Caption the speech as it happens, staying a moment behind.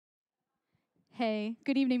Hey,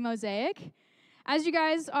 good evening, Mosaic. As you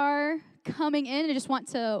guys are coming in, I just want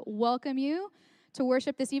to welcome you to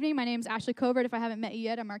worship this evening. My name is Ashley Covert. If I haven't met you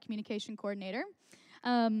yet, I'm our communication coordinator.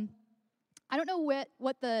 I don't know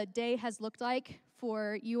what the day has looked like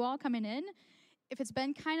for you all coming in. If it's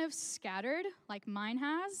been kind of scattered, like mine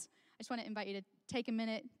has, I just want to invite you to take a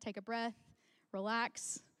minute, take a breath,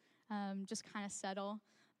 relax, just kind of settle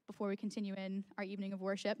before we continue in our evening of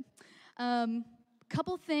worship.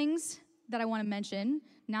 Couple things that I want to mention.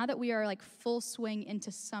 Now that we are like full swing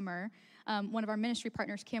into summer, one of our ministry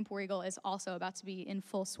partners, Camp War Eagle, is also about to be in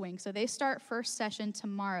full swing. So they start first session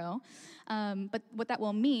tomorrow. But what that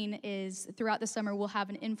will mean is throughout the summer, we'll have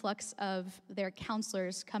an influx of their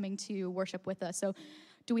counselors coming to worship with us. So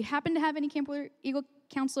do we happen to have any Camp War Eagle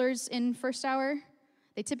counselors in first hour?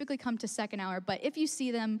 They typically come to second hour, but if you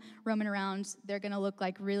see them roaming around, they're going to look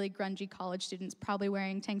like really grungy college students, probably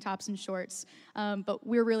wearing tank tops and shorts. But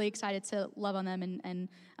we're really excited to love on them and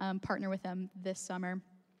partner with them this summer.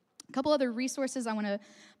 A couple other resources I want to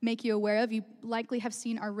make you aware of. You likely have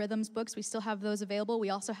seen our Rhythms books. We still have those available.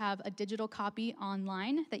 We also have a digital copy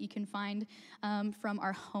online that you can find from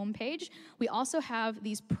our homepage. We also have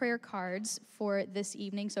these prayer cards for this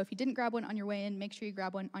evening. So if you didn't grab one on your way in, make sure you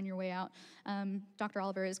grab one on your way out. Dr.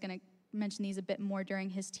 Oliver is going to mention these a bit more during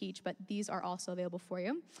his teach, but these are also available for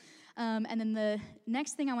you. And then the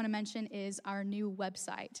next thing I want to mention is our new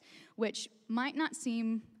website, which might not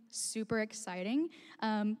seem super exciting,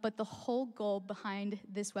 but the whole goal behind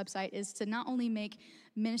this website is to not only make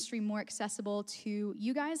ministry more accessible to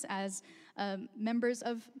you guys as members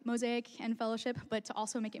of Mosaic and Fellowship, but to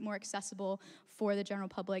also make it more accessible for the general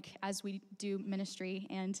public as we do ministry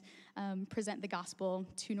and present the gospel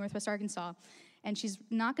to Northwest Arkansas. And she's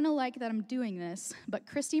not going to like that I'm doing this, but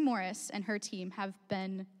Christy Morris and her team have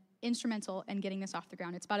been instrumental in getting this off the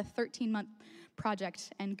ground. It's about a 13-month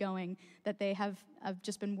project and going that they have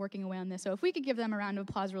just been working away on this. So if we could give them a round of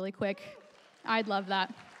applause really quick, I'd love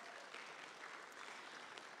that.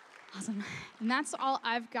 Awesome. And that's all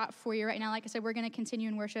I've got for you right now. Like I said, we're going to continue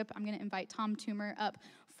in worship. I'm going to invite Tom Toomer up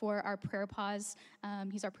for our prayer pause.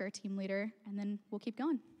 He's our prayer team leader, and then we'll keep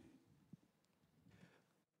going.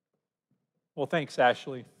 Well, thanks,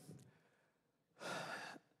 Ashley.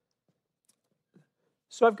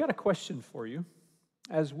 So I've got a question for you.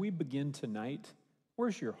 As we begin tonight,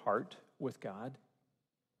 where's your heart with God?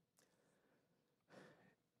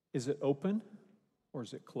 Is it open or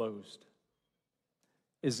is it closed?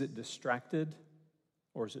 Is it distracted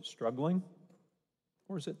or is it struggling?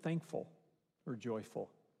 Or is it thankful or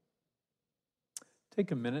joyful?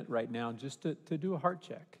 Take a minute right now just to do a heart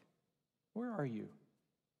check. Where are you?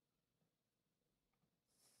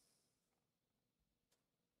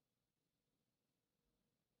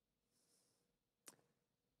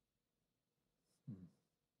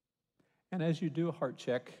 And as you do a heart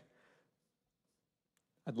check,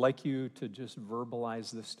 I'd like you to just verbalize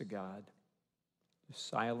this to God, just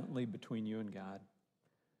silently between you and God.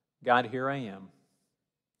 God, here I am,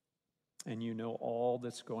 and you know all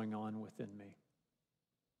that's going on within me.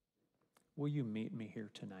 Will you meet me here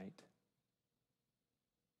tonight?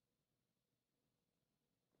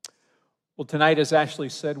 Well, tonight, as Ashley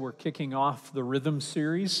said, we're kicking off the Rhythm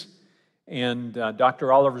series. And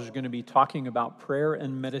Dr. Oliver is going to be talking about prayer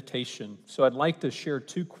and meditation. So I'd like to share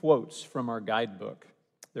two quotes from our guidebook.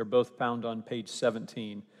 They're both found on page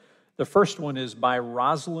 17. The first one is by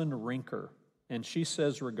Rosalind Rinker, and she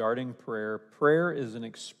says regarding prayer, prayer is an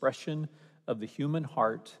expression of the human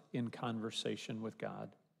heart in conversation with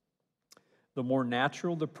God. The more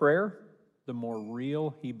natural the prayer, the more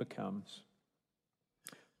real he becomes.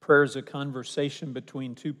 Prayer is a conversation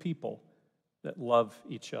between two people that love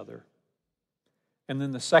each other. And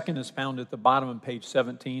then the second is found at the bottom of page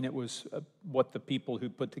 17. It was what the people who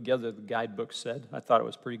put together the guidebook said. I thought it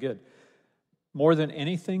was pretty good. More than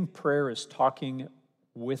anything, prayer is talking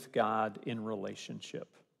with God in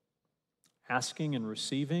relationship. Asking and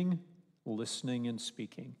receiving, listening and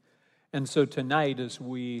speaking. And so tonight, as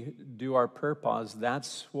we do our prayer pause,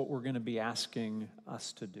 that's what we're going to be asking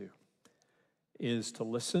us to do, is to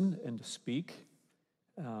listen and to speak,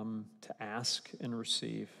 to ask and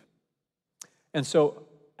receive. And so,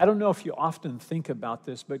 I don't know if you often think about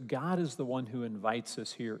this, but God is the one who invites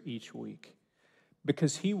us here each week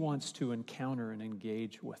because he wants to encounter and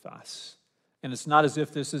engage with us. And it's not as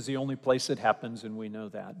if this is the only place it happens, and we know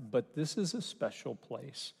that, but this is a special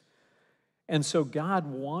place. And so God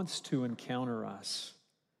wants to encounter us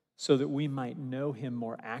so that we might know him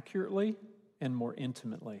more accurately and more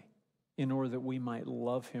intimately in order that we might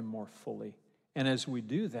love him more fully. And as we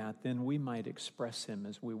do that, then we might express him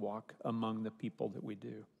as we walk among the people that we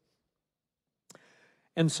do.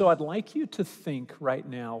 And so I'd like you to think right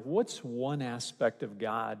now, what's one aspect of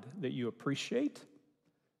God that you appreciate,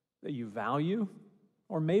 that you value,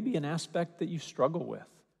 or maybe an aspect that you struggle with?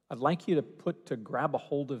 I'd like you to grab a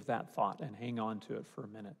hold of that thought and hang on to it for a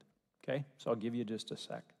minute, okay? So I'll give you just a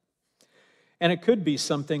sec. And it could be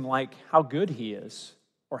something like how good He is,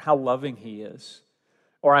 or how loving He is.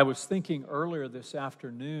 Or I was thinking earlier this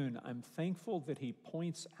afternoon, I'm thankful that He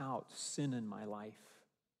points out sin in my life,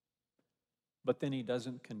 but then He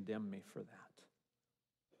doesn't condemn me for that.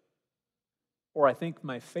 Or I think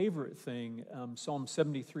my favorite thing, Psalm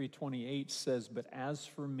 73:28 says, "But as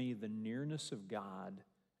for me, the nearness of God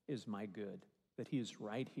is my good," that He is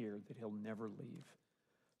right here, that He'll never leave.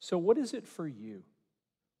 So what is it for you?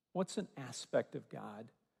 What's an aspect of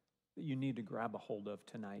God that you need to grab a hold of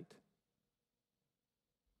tonight?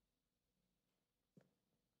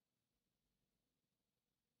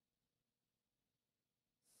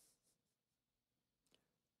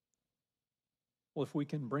 Well, if we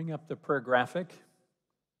can bring up the prayer graphic,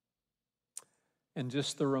 and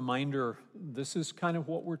just the reminder, this is kind of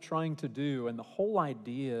what we're trying to do. And the whole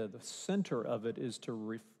idea, the center of it, is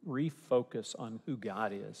to refocus on who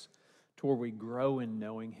God is, to where we grow in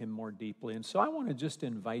knowing Him more deeply. And so I want to just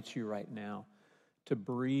invite you right now to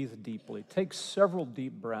breathe deeply. Take several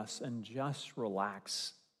deep breaths and just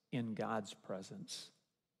relax in God's presence.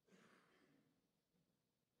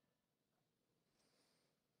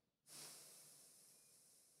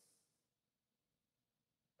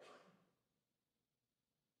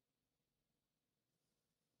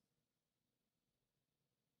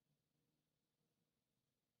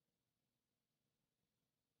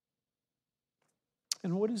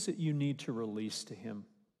 And what is it you need to release to Him?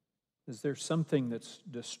 Is there something that's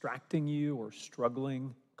distracting you or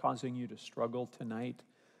struggling, causing you to struggle tonight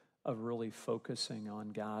of really focusing on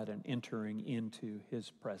God and entering into His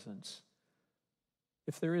presence?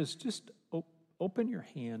 If there is, just open your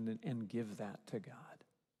hand and give that to God.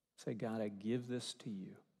 Say, God, I give this to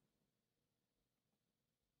you.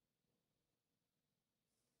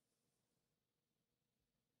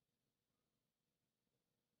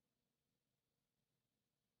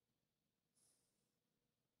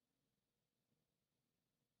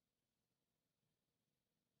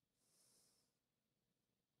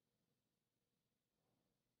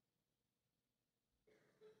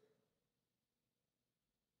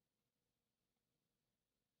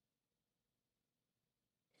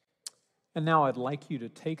 And now I'd like you to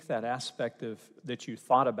take that aspect of that you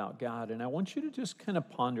thought about God, and I want you to just kind of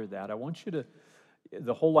ponder that. I want you to,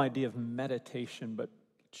 the whole idea of meditation, but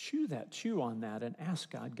chew on that and ask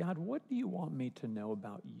God, God, what do you want me to know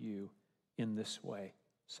about you in this way?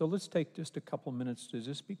 So let's take just a couple minutes to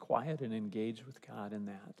just be quiet and engage with God in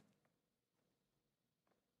that.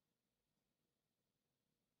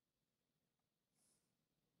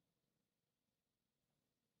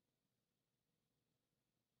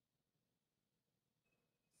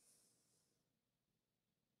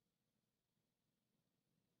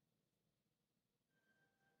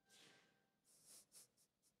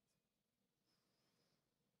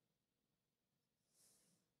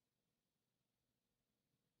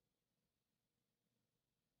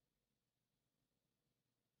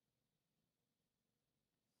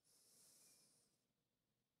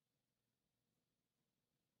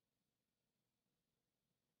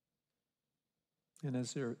 And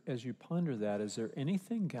as you ponder that, is there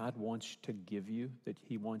anything God wants to give you that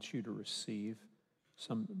He wants you to receive?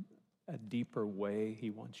 A deeper way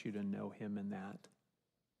He wants you to know Him in that?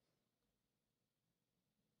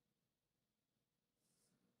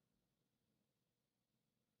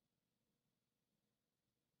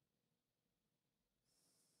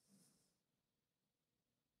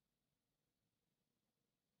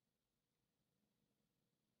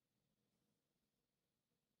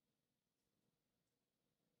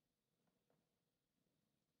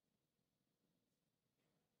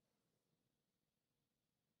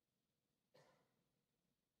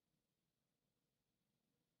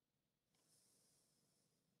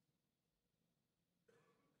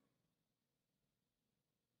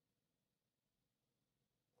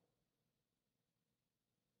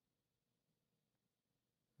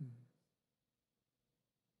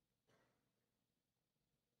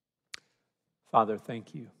 Father,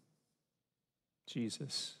 thank you.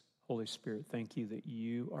 Jesus, Holy Spirit, thank you that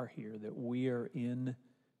you are here, that we are in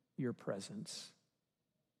your presence.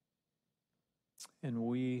 And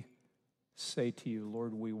we say to you,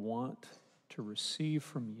 Lord, we want to receive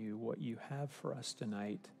from you what you have for us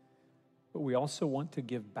tonight, but we also want to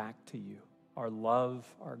give back to you our love,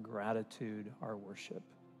 our gratitude, our worship.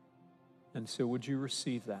 And so would you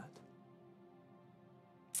receive that?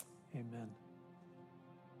 Amen.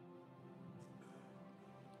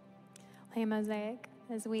 Hey, Mosaic,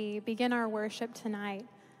 as we begin our worship tonight,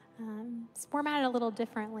 it's formatted a little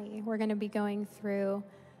differently. We're going to be going through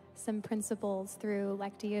some principles through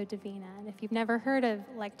Lectio Divina. And if you've never heard of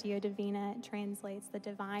Lectio Divina, it translates the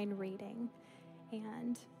divine reading.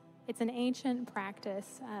 And it's an ancient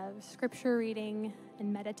practice of scripture reading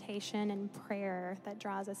and meditation and prayer that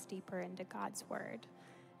draws us deeper into God's word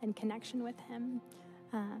and connection with him.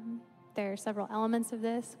 There are several elements of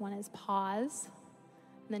this. One is pause,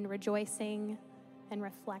 then rejoicing and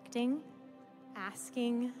reflecting,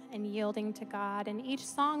 asking and yielding to God. And each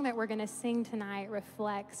song that we're going to sing tonight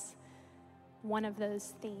reflects one of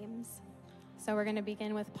those themes. So we're going to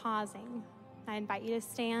begin with pausing. I invite you to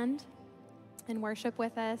stand and worship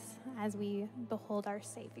with us as we behold our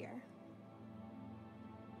Savior.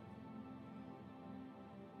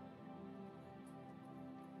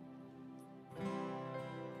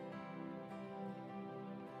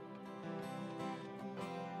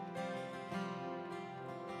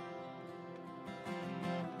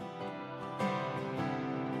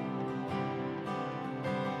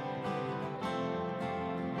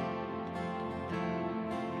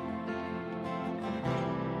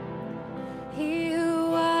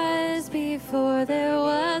 Before there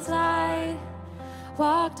was light,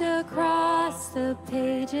 walked across the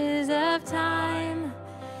pages of time.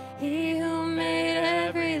 He who made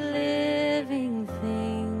every living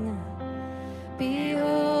thing,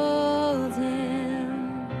 behold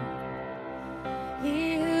him.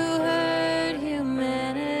 He who heard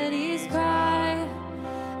humanity's cry,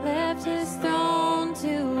 left his throne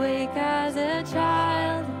to wake as a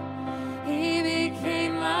child. He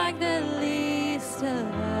became like the least of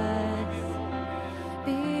us.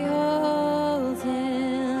 Behold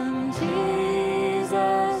him,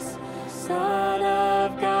 Jesus, Son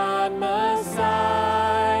of God,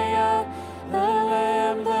 Messiah, the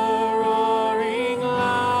Lamb, the roaring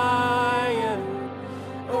Lion.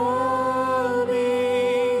 Oh,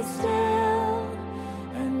 be still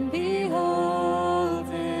and behold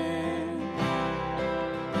him.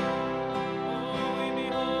 Oh, we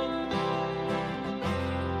behold him.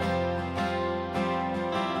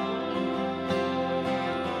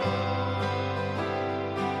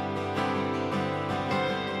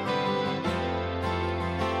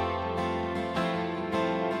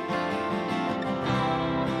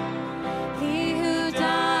 He who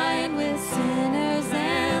dined with sinners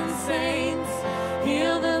and saints,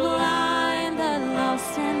 healed the blind, the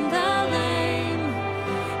lost, and the lame.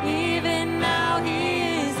 Even now he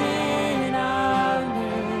is in our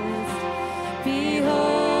midst.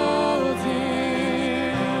 Behold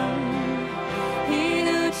him. He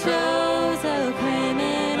who chose a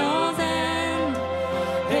criminal's end,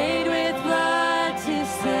 paid with blood to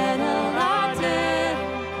settle our debt,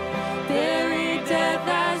 buried death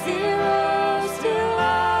as he rose to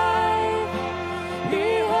life.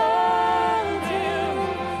 Behold him,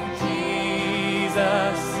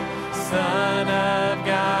 Jesus, Son of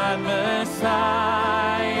God,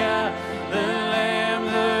 Messiah, the Lamb,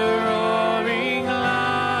 the roaring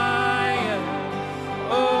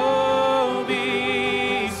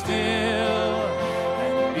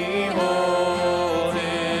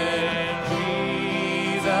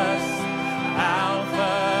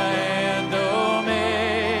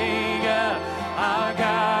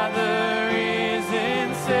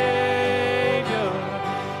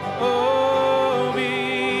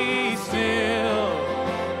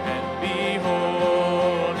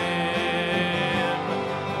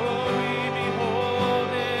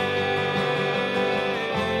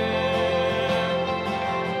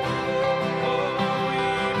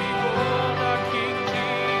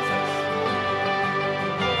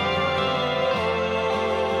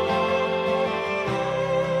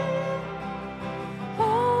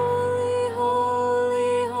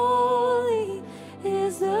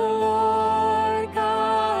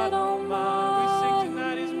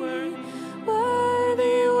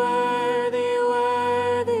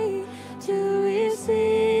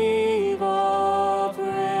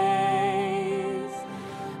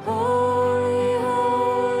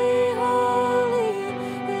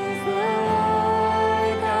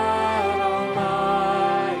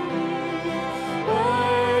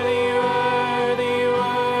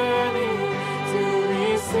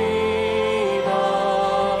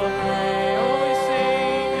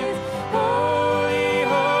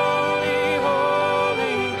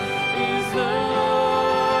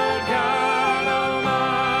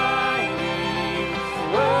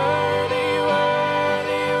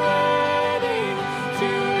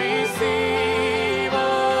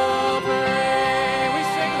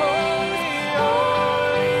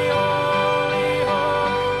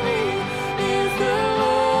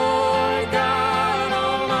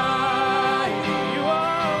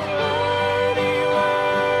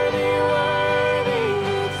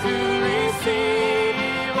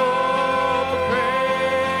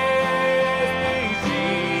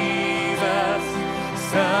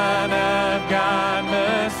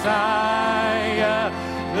Messiah,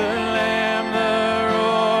 the Lamb, the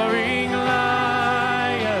roaring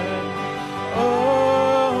Lion.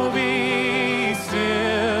 Oh, be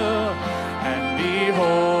still and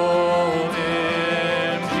behold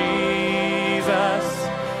Him, Jesus,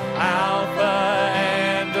 Alpha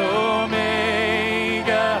and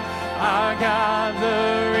Omega, our God,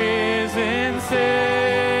 the risen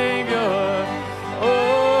Savior.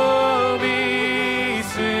 Oh, be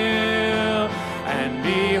still and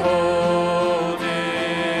behold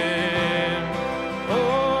Him. Oh,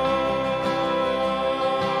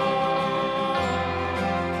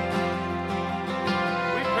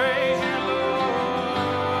 we praise you, Lord.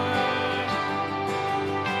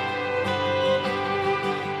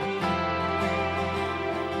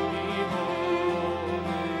 Behold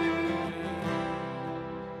Him.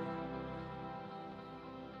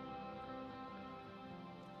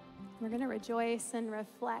 We're going to rejoice and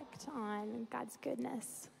reflect on God's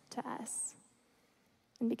goodness to us.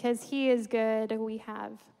 And because He is good, we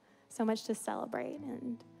have so much to celebrate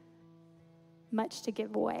and much to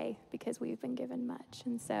give away because we've been given much.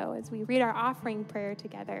 And so as we read our offering prayer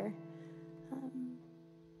together,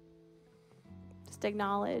 just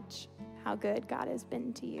acknowledge how good God has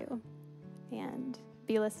been to you and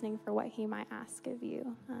be listening for what He might ask of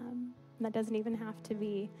you. And that doesn't even have to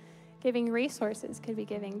be giving resources, could be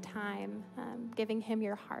giving time, giving Him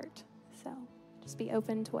your heart. So just be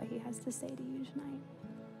open to what He has to say to you tonight.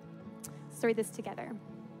 Let's read this together.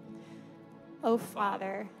 O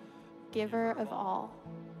Father, giver of all,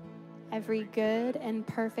 every good and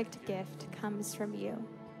perfect gift comes from you.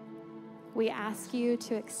 We ask you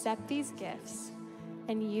to accept these gifts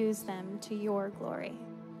and use them to your glory.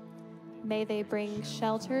 May they bring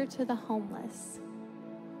shelter to the homeless,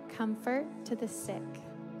 comfort to the sick,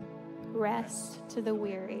 rest to the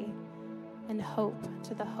weary, and hope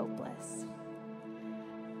to the hopeless.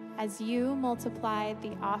 As you multiplied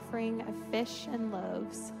the offering of fish and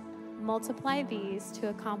loaves, multiply these to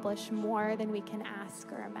accomplish more than we can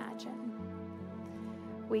ask or imagine.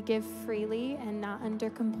 We give freely and not under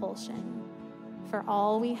compulsion, for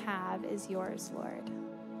all we have is yours, Lord.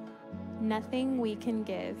 Nothing we can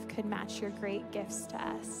give could match your great gifts to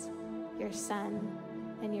us, your Son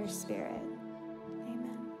and your Spirit.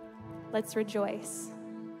 Amen. Let's rejoice.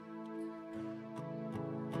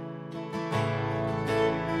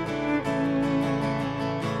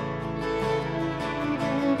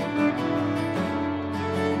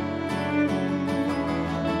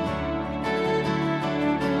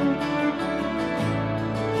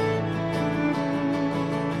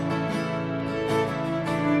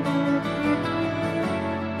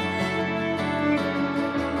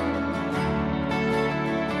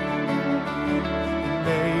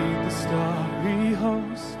 Made the starry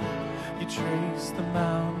host, you trace the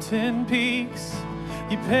mountain peaks,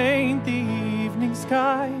 you paint the evening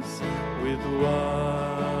skies with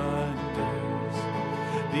wonders.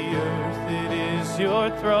 The earth, it is your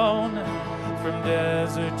throne, from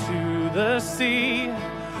desert to the sea.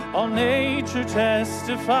 All nature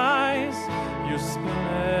testifies your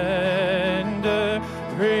splendor.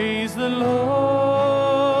 Praise the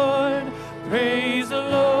Lord, praise the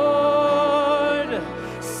Lord.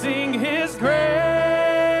 Sing His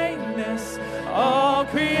greatness, all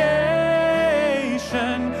creation.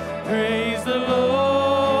 Praise the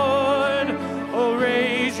Lord. Oh,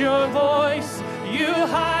 raise your voice, you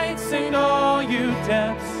heights, and all you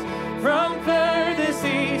depths. From furthest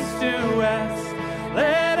east to west,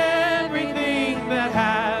 let everything that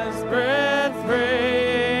has breath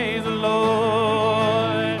praise the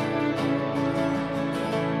Lord.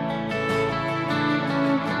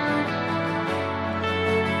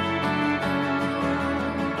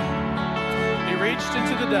 You reached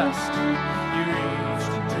into the dust. You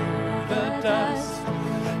reached into the dust.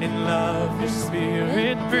 In love, your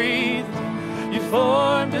spirit breathed. You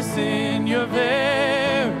formed us in your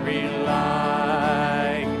very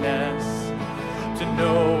likeness. To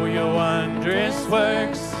know your wondrous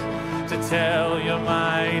works, to tell your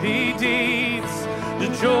mighty deeds, to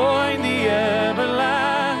join the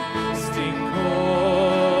everlasting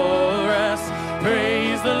chorus.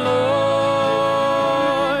 Praise the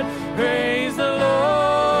Lord, praise the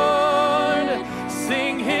Lord.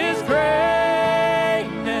 Sing His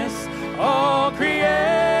greatness, all creation.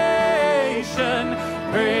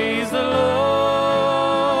 Praise the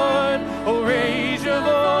Lord. Oh, raise your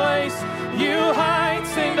voice, you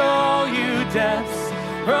heights, and all you depths.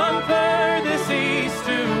 From furthest east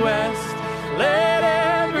to west, let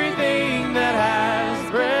everything that has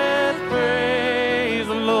breath praise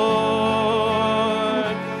the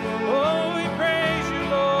Lord. Oh, we praise you,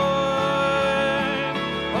 Lord.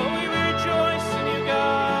 Oh, we rejoice in you,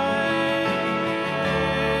 God.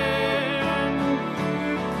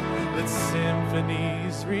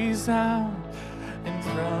 voice resound, and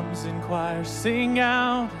drums and choirs sing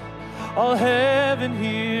out. All heaven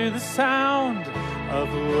hear the sound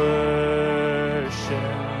of worship.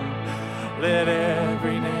 Let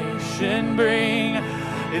every nation bring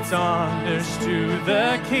its honors to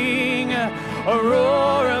the King, a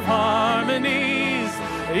roar of harmonies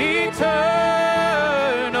eternal.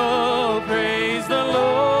 Praise the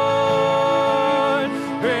Lord,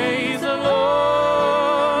 praise the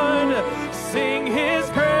Lord. Sing his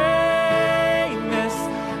greatness,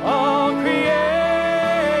 all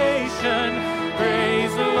creation.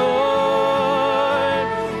 Praise the Lord.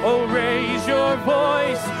 Oh, raise your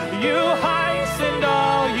voice, you heights and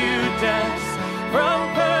all you depths,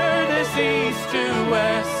 from furthest east to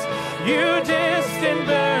west, you distant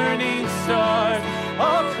burning star,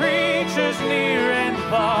 all creatures near and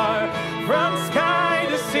far, from sky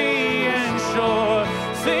to sea and shore,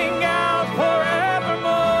 sing out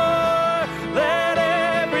forevermore. Let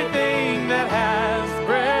everything that has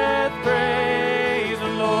breath praise the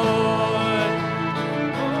Lord.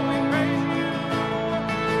 Oh, we praise you,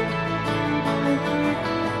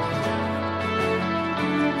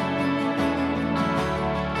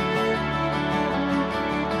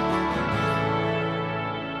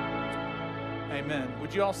 Amen.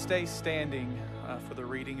 Would you all stay standing for the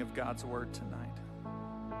reading of God's Word tonight?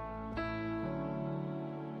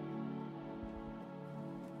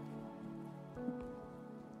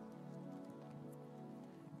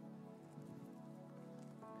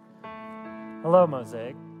 Hello,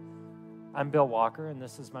 Mosaic. I'm Bill Walker, and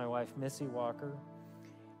this is my wife, Missy Walker.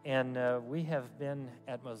 And we have been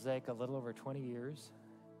at Mosaic a little over 20 years,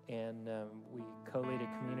 and we co-lead a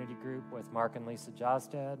community group with Mark and Lisa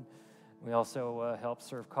Jostad. We also help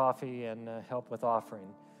serve coffee and help with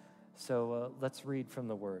offering. So let's read from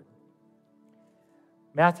the Word.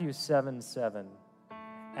 Matthew 7:7.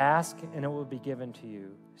 Ask, and it will be given to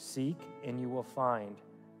you. Seek, and you will find.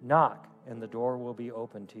 Knock, and the door will be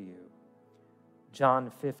open to you.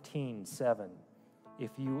 John 15:7.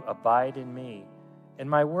 If you abide in me, and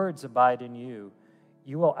my words abide in you,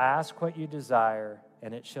 you will ask what you desire,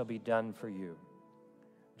 and it shall be done for you.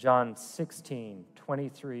 John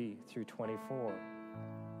 16:23 through 24.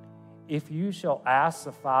 If you shall ask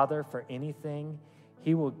the Father for anything,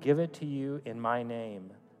 he will give it to you in my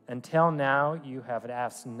name. Until now, you have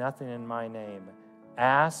asked nothing in my name.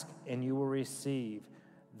 Ask, and you will receive,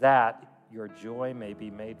 that your joy may be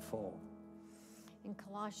made full. In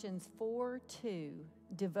Colossians 4:2,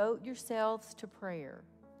 devote yourselves to prayer.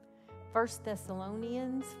 1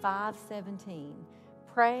 Thessalonians 5:17,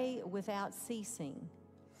 pray without ceasing.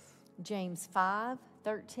 James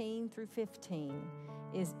 5:13 through 15,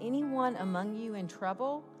 is anyone among you in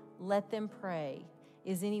trouble? Let them pray.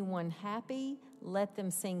 Is anyone happy? Let them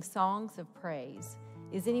sing songs of praise.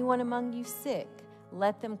 Is anyone among you sick?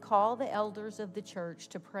 Let them call the elders of the church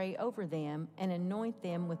to pray over them and anoint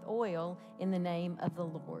them with oil in the name of the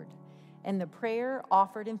Lord. And the prayer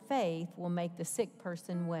offered in faith will make the sick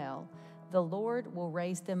person well. The Lord will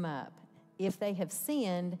raise them up. If they have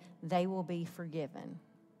sinned, they will be forgiven.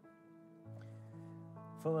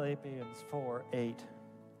 Philippians 4:8.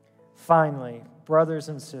 Finally, brothers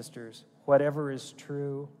and sisters, whatever is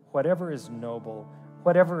true, whatever is noble,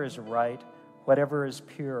 whatever is right, whatever is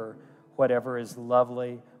pure, whatever is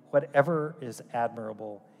lovely, whatever is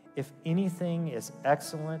admirable, if anything is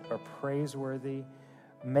excellent or praiseworthy,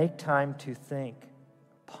 make time to think,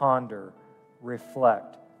 ponder,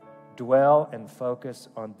 reflect, dwell, and focus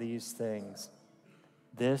on these things.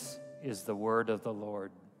 This is the word of the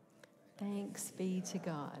Lord. Thanks be to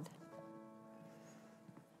God.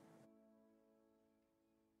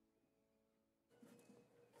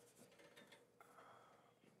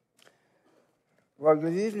 Well,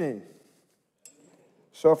 good evening.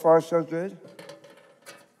 So far, so good?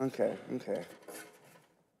 Okay.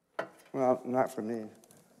 Well, not for me.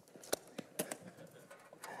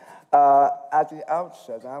 At the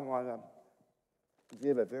outset, I want to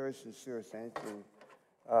give a very sincere thank you.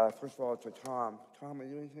 First of all, to Tom. Tom, are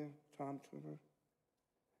you in here? Tom Truber?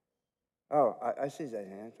 Oh, I see that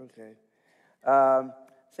hand. Okay.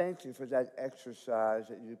 Thank you for that exercise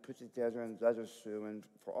that you put together and led us through, and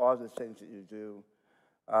for all the things that you do.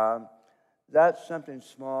 That's something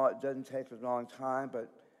small. It doesn't take a long time,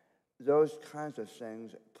 but those kinds of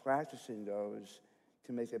things, practicing those,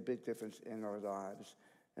 can make a big difference in our lives.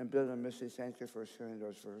 And Bill and Missy, thank you for sharing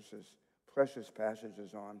those verses, precious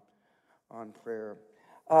passages on prayer.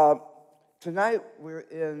 Tonight, we're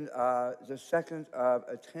in the second of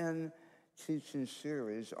a 10 teaching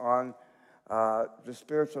series on the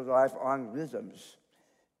spiritual life, on rhythms.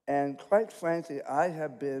 And quite frankly, I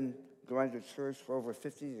have been going to church for over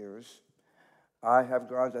 50 years. I have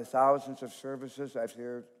gone to thousands of services. I've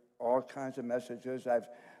heard all kinds of messages. I've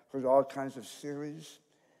heard all kinds of series.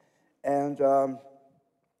 And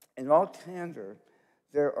in all candor,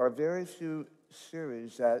 there are very few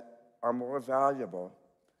series that are more valuable,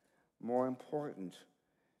 more important,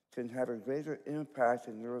 can have a greater impact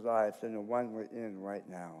in your life than the one we're in right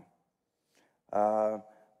now.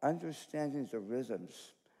 Understanding the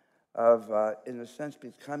rhythms of, in a sense,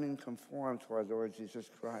 becoming conformed to our Lord Jesus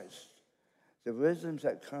Christ. The rhythms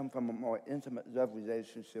that come from a more intimate love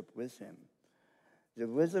relationship with him. The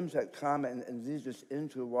rhythms that come and lead us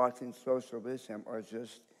into walking closer with him are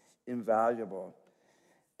just invaluable.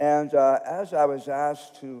 And as I was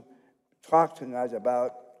asked to talk tonight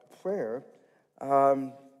about prayer,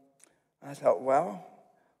 I thought, well,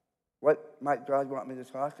 what might God want me to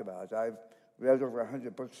talk about? I've read over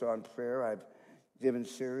 100 books on prayer. I've given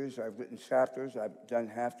series. I've written chapters. I've done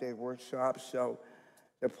half-day workshops. So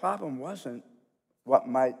the problem wasn't what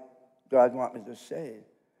might God want me to say.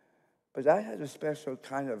 But I had a special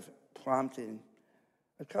kind of prompting.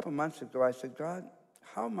 A couple months ago, I said, God,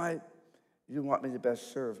 how might you want me to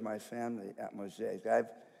best serve my family at Mosaic? I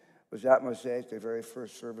was at Mosaic the very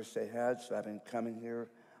first service they had, so I've been coming here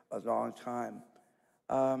a long time.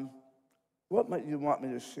 What might you want me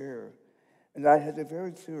to share? And I had a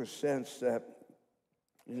very clear sense that,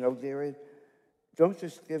 Gary, don't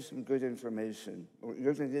just give some good information.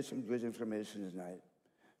 You're going to get some good information tonight.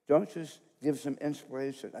 Don't just give some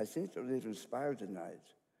inspiration. I think you'll leave inspired tonight.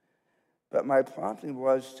 But my prompting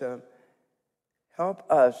was to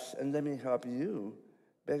help us, and let me help you,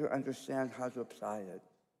 better understand how to apply it,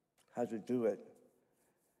 how to do it.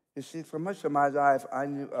 You see, for much of my life, I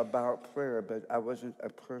knew about prayer, but I wasn't a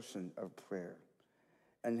person of prayer.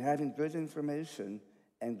 And having good information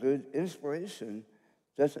and good inspiration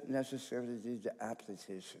doesn't necessarily lead to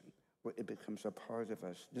application, where it becomes a part of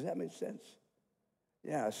us. Does that make sense?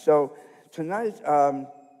 Yeah, so tonight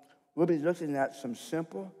we'll be looking at some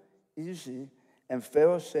simple, easy, and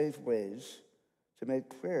fail-safe ways to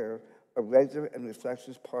make prayer a regular and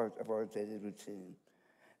reflexive part of our daily routine.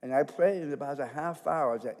 And I pray in about a half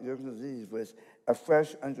hour that you're going to leave with a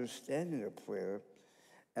fresh understanding of prayer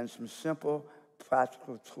and some simple,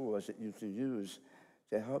 practical tools that you can use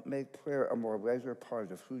to help make prayer a more regular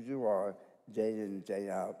part of who you are day in and day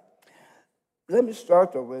out. Let me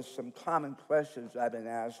start, though, with some common questions I've been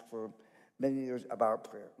asked for many years about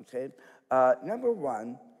prayer, okay? Number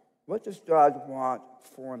one, what does God want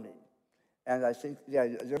for me? And I think,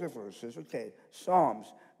 the other verses, okay, Psalms,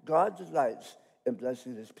 God delights in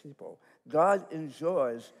blessing his people. God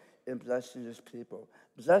enjoys in blessing his people.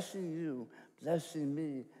 Blessing you, blessing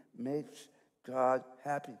me makes God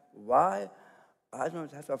happy. Why? I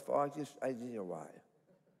don't have the foggiest idea why.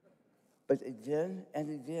 But again and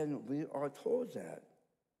again, we are told that.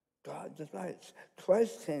 God delights.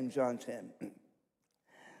 Christ came, John 10,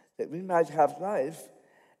 that we might have life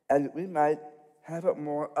and that we might have it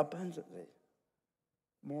more abundantly.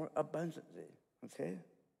 More abundantly, okay?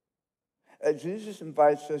 Jesus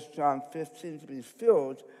invites us, John 15, to be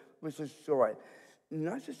filled with his joy.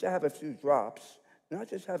 Not just to have a few drops, not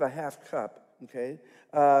just have a half cup, okay?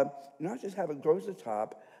 Not just have it go to the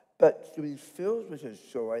top, but to be filled with his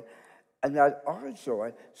joy, and not our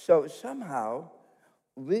joy, so somehow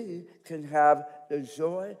we can have the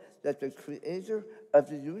joy that the creator of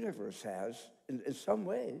the universe has in some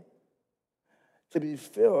way, to be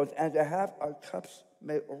filled and to have our cups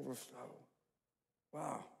may overflow.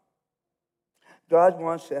 Wow. God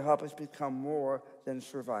wants to help us become more than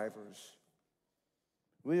survivors.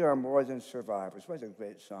 We are more than survivors. What a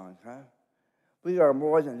great song, huh? We are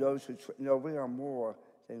more than those who, we are more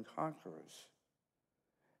than conquerors.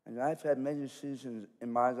 And I've had many seasons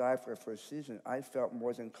in my life where for a season I felt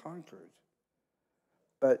more than conquered.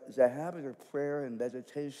 But the habit of prayer and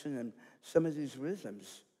meditation and some of these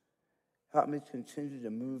rhythms helped me continue to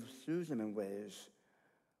move through them in ways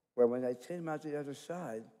where when I came out the other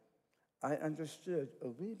side, I understood a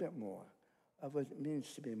wee bit more of what it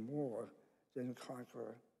means to be more than a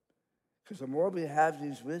conqueror. Because the more we have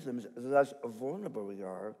these rhythms, the less vulnerable we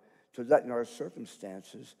are to letting our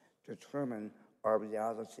circumstances determine our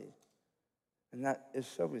reality. And that is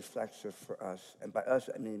so reflexive for us. And by us,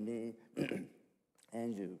 I mean me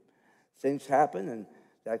and you. Things happen, and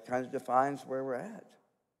that kind of defines where we're at.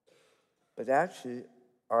 But actually,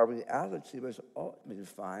 our reality was ultimately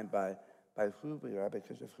defined by who we are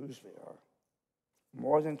because of whose we are.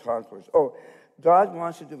 More than conquerors. Oh, God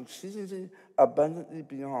wants to do exceedingly abundantly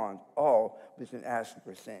beyond all we can ask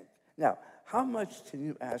or think. Now, how much can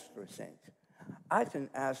you ask or think? I can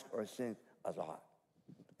ask or think a lot.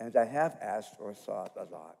 And I have asked or thought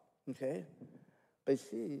a lot, okay? But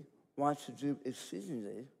he wants to do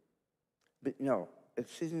exceedingly, but no,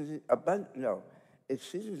 exceedingly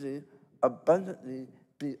abundantly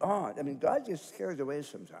beyond. I mean, God gets carried away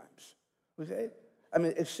sometimes, okay? I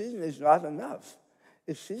mean, exceedingly is not enough.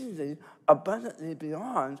 Exceedingly abundantly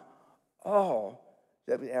beyond all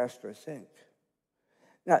that we ask or think.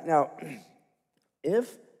 Now,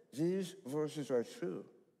 if these verses are true,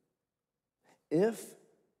 if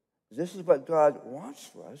this is what God wants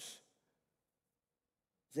for us,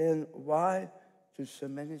 then why do so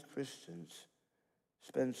many Christians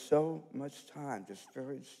spend so much time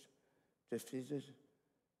discouraged, defeated,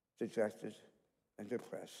 dejected, and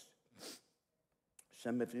depressed?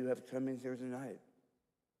 Some of you have come in here tonight,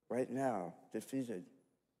 right now, defeated,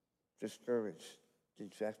 discouraged,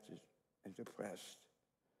 dejected, and depressed.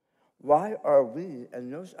 Why are we, and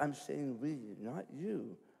notice I'm saying we, not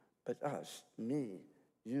you, but us, me,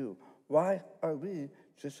 you. Why are we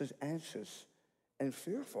just as anxious and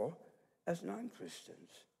fearful as non-Christians?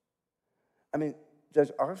 I mean,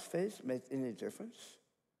 does our faith make any difference?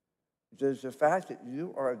 Does the fact that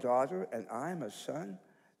you are a daughter and I am a son,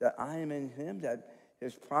 that I am in him, that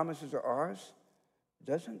his promises are ours,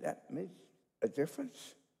 doesn't that make a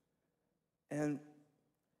difference? And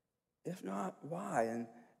if not, why?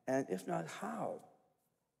 And if not, how?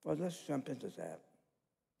 Well, let's jump into that.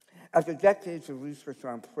 After decades of research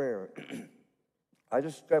on prayer, I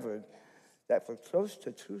discovered that for close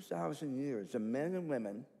to 2,000 years, the men and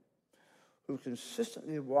women who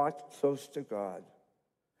consistently walked close to God,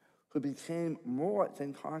 who became more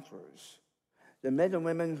than conquerors, the men and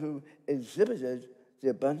women who exhibited the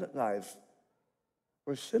abundant life,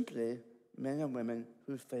 were simply men and women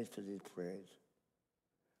who faithfully prayed.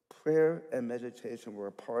 Prayer and meditation were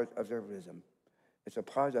a part of their rhythm. It's a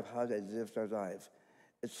part of how they lived their life.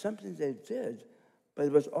 It's something they did, but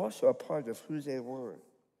it was also a part of who they were.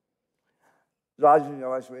 A lot of you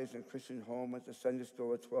know I was raised in a Christian home, went to Sunday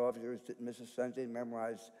school at 12 years, didn't miss a Sunday,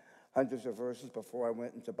 memorized hundreds of verses before I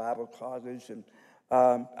went into Bible college. And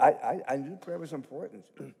I knew prayer was important.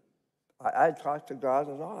 I talked to God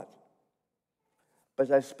a lot.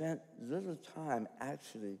 But I spent little time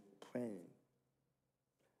actually praying,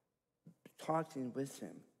 talking with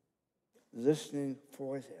him, listening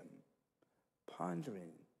for him,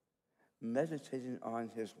 pondering, meditating on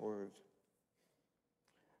his word.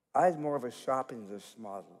 I had more of a shopping list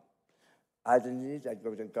model. I had a need, I'd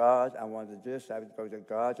go to God. I wanted this, I would go to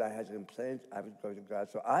God. I had a complaint, I would go to God.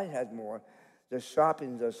 So I had more the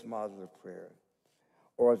shopping list model of prayer,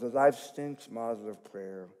 or the life stinks model of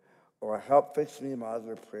prayer, or help fix me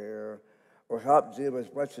model of prayer, or help deal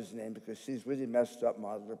with what's his name because she's really messed up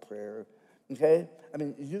model of prayer. Okay? I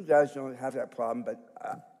mean, you guys don't have that problem, but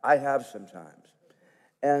I have sometimes.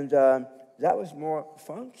 And that was more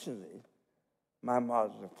functionally my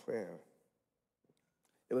model of prayer.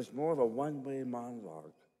 It was more of a one-way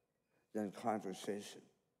monologue than conversation.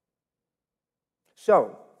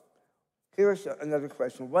 So, here's another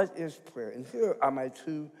question. What is prayer? And here are my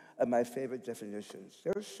two of my favorite definitions.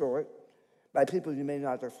 They're short, by people you may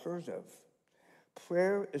not have heard of.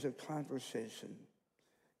 Prayer is a conversation.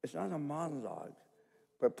 It's not a monologue,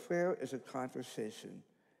 but prayer is a conversation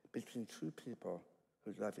between two people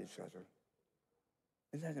who love each other.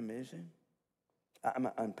 Isn't that amazing? I'm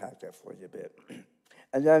going to unpack that for you a bit.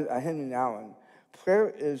 And then Henry Nouwen,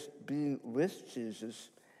 prayer is being with Jesus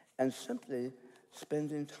and simply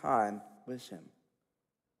spending time with him.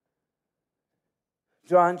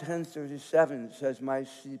 John 10:37 says, my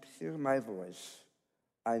sheep hear my voice.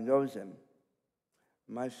 I know them.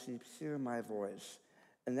 My sheep hear my voice.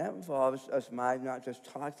 And that involves us not just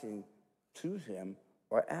talking to him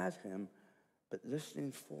or at him, but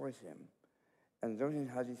listening for him and learning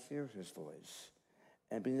how to hear his voice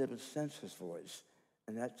and being able to sense his voice.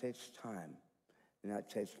 And that takes time, and that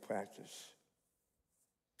takes practice.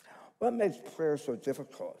 What makes prayer so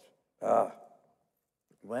difficult?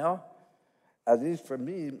 Well, at least for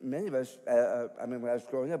me, many of us, when I was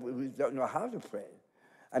growing up, we don't know how to pray.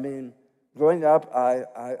 I mean, growing up,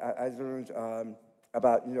 I learned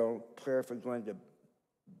about, prayer for going to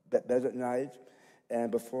bed at night,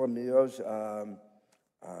 and before meals, I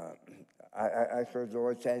heard,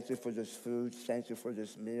 Lord, thank you for this food, thank you for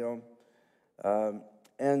this meal.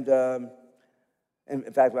 And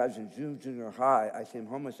in fact, when I was in junior high, I came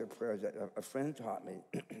home with a prayer that a friend taught me.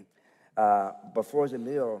 Before the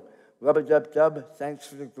meal, rub-a-dub-dub, thanks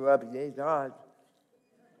for the grub, yay, God.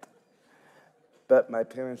 But my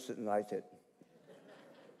parents didn't like it.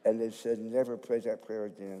 And they said, never pray that prayer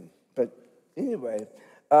again. But anyway,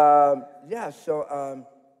 it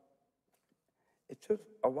took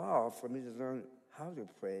a while for me to learn how to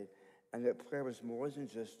pray, and that prayer was more than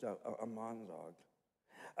just a monologue.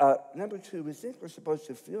 Number two, we think we're supposed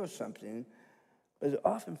to feel something, but it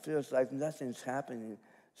often feels like nothing's happening.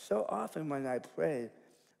 So often when I pray,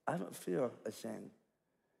 I don't feel a thing.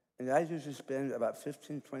 And I usually spend about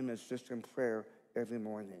 15, 20 minutes just in prayer every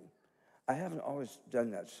morning. I haven't always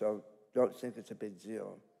done that, so don't think it's a big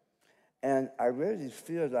deal. And I really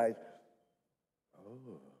feel like,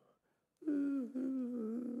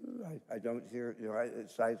 I don't hear,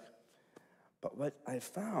 it's like, but what I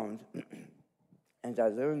found, and I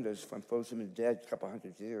learned this from folks who've been dead a couple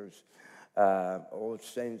hundred years, old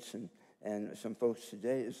saints and some folks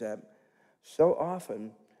today, is that so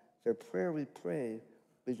often the prayer we pray,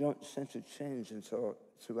 we don't sense a change until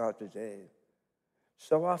throughout the day.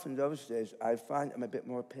 So often those days, I find I'm a bit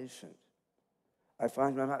more patient. I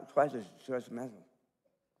find I'm not quite as judgmental.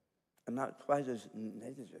 I'm not quite as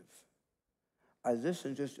negative. I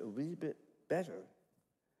listen just a wee bit better.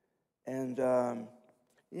 And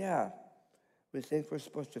we think we're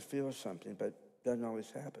supposed to feel something, but it doesn't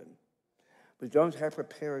always happen. We don't have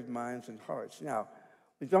prepared minds and hearts. Now,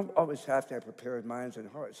 we don't always have to have prepared minds and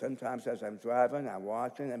hearts. Sometimes as I'm driving, I'm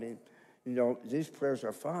walking, these prayers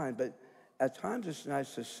are fine, but at times it's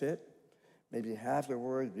nice to sit, maybe have the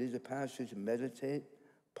word, read the passage, meditate,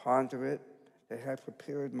 ponder it. They have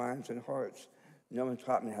prepared minds and hearts. No one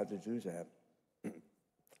taught me how to do that.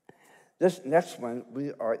 This next one,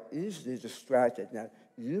 we are easily distracted. Now,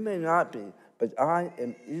 you may not be, but I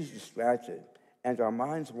am easily distracted, and our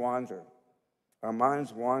minds wander. Our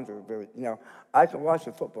minds wander very, I can watch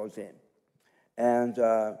a football game, and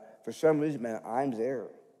for some reason, man, I'm there.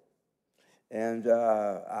 And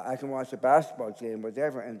I can watch a basketball game,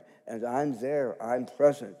 whatever, and I'm there, I'm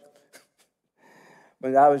present.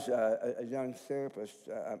 When I was a young therapist,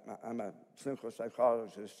 I'm a clinical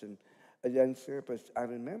psychologist, and a young therapist, I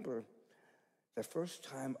remember the first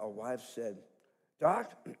time a wife said,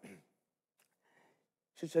 "Doc,"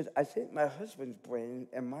 she said, "I think my husband's brain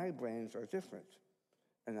and my brains are different."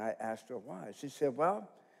 And I asked her why. She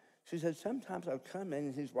said, sometimes I'll come in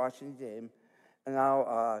and he's watching the game, and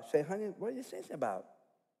I'll say, "Honey, what are you thinking about?"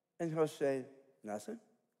 And he'll say, "Nothing."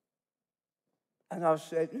 And I'll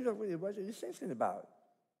say, "Really, what are you thinking about?"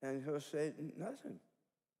 And he'll say, "Nothing."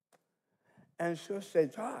 And she'll say,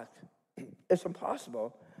 "Doc, it's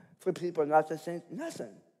impossible for people not to think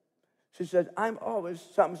nothing." She said,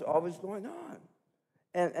 something's always going on.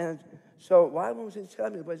 And so why won't he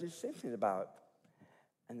tell me what he's thinking about?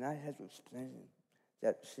 And I had to explain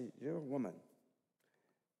that, see, you're a woman,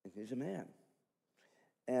 and he's a man.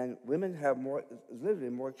 And women have literally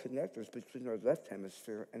more connectors between their left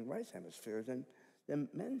hemisphere and right hemisphere than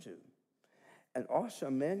men do. And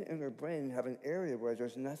also, men in their brain have an area where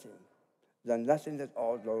there's nothing. The nothing at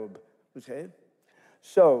all lobe, okay?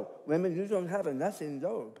 So, women, you don't have a nothing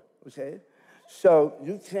lobe, okay? So,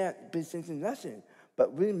 you can't be thinking nothing.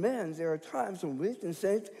 But we men, there are times when we can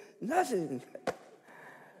think nothing.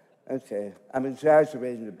 Okay, I'm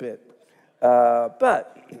exaggerating a bit.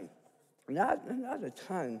 But not a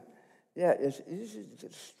ton. Yeah, it's easy to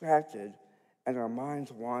get distracted, and our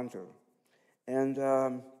minds wander.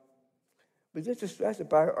 And we get distracted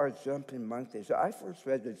by our jumping monkeys. So I first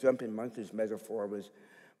read the jumping monkeys metaphor with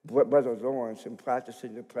Brother Lawrence in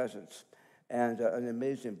Practicing the Presence, and an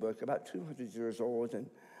amazing book, about 200 years old, and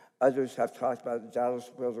others have talked about it, Dallas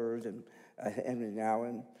Willard and Henry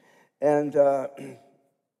Nouwen. And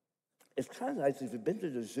it's kind of like if you've been to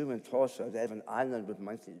the zoo in Tulsa, they have an island with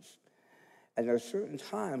monkeys. And there are certain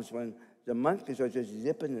times when the monkeys are just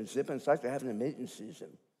yipping and zipping. It's like they're having a mating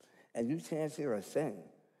season. And you can't hear a thing.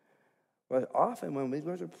 But often when we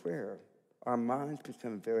go to prayer, our minds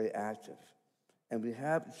become very active. And we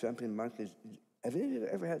have jumping monkeys. Have any of you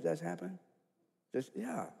ever had that happen?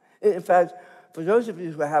 Yeah. In fact, for those of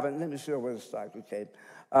you who haven't, let me show you what it's like, okay?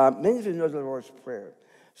 Many of you know the Lord's Prayer.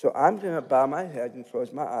 So I'm going to bow my head and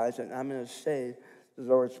close my eyes, and I'm going to say the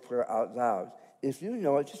Lord's Prayer out loud. If you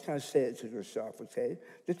know it, just kind of say it to yourself, okay?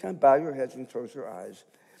 Just kind of bow your heads and close your eyes.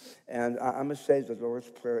 And I'm going to say the Lord's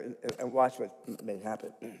Prayer and watch what may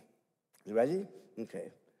happen. You ready?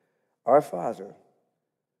 Okay. Our Father,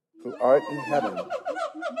 who art in heaven,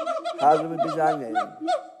 hallowed be thy name.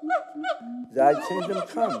 Thy kingdom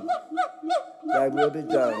come, thy will be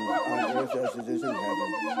done on earth as it is in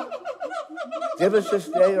heaven. Give us this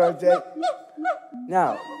day our day.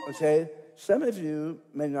 Now, okay, some of you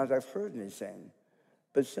may not have heard anything,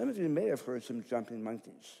 but some of you may have heard some jumping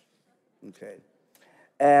monkeys, okay?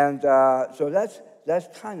 And so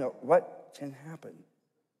that's kind of what can happen,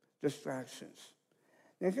 distractions.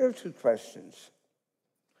 Now, here are two questions.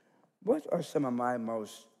 What are some of my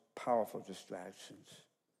most powerful distractions?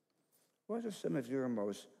 What are some of your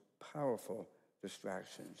most powerful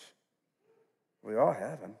distractions? We all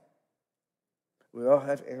have them. We all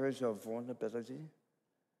have areas of vulnerability.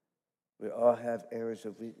 We all have areas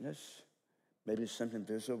of weakness. Maybe something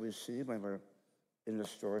visual we see when we're in the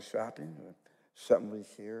store shopping, or something we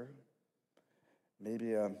hear.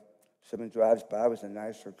 Maybe someone drives by with a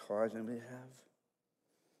nicer car than we have.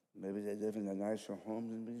 Maybe they live in a nicer home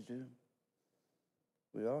than we do.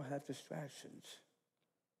 We all have distractions.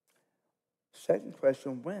 Second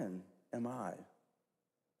question, when am I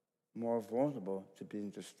more vulnerable to being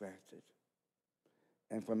distracted?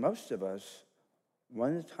 And for most of us,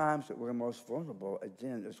 one of the times that we're most vulnerable,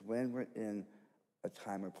 again, is when we're in a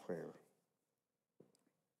time of prayer.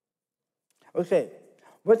 Okay,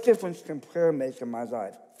 what difference can prayer make in my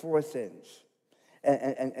life? 4 things.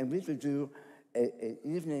 And we could do an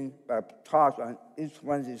evening talk on each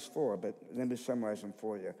one of these 4, but let me summarize them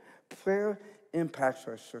for you. Prayer impacts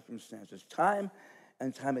our circumstances. Time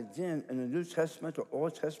and time again, in the New Testament or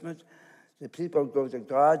Old Testament, the people go to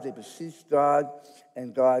God, they beseech God,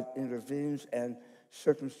 and God intervenes, and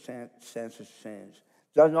circumstances change.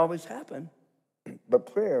 Doesn't always happen,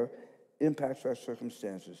 but prayer impacts our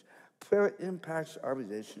circumstances. Prayer impacts our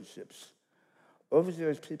relationships. Over there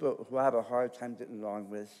is people who I have a hard time getting along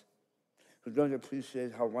with, who don't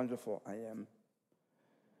appreciate how wonderful I am,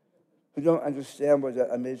 who don't understand what an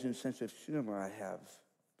amazing sense of humor I have,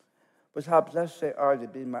 but how blessed they are to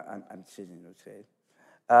be I'm kidding, okay?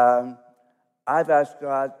 I've asked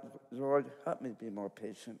God, Lord, help me be more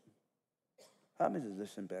patient. Help me to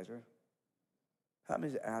listen better. Help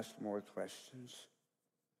me to ask more questions.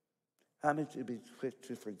 Help me to be quick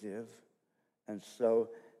to forgive. And so,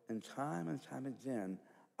 in time and time again,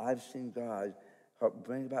 I've seen God help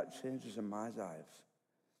bring about changes in my life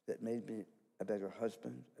that made me a better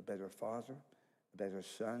husband, a better father, a better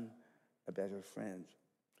son, a better friend.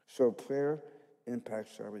 So prayer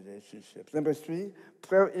impacts our relationships. Number 3,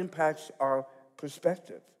 prayer impacts our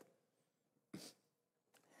perspective.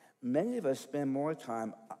 Many of us spend more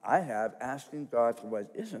time, I have, asking God for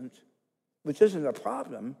what isn't, which isn't a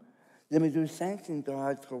problem, than we do thanking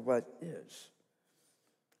God for what is.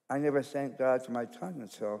 I never thanked God for my tongue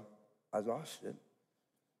until I lost it.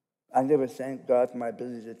 I never thanked God for my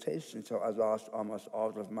ability to taste until I lost almost all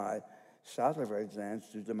of my salivary glands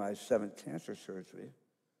due to my 7th cancer surgery.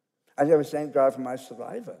 I never thanked God for my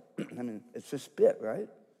saliva. I mean, it's just spit, right?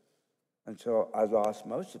 Until I lost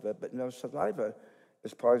most of it. But no, saliva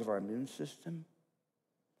is part of our immune system.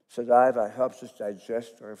 Saliva helps us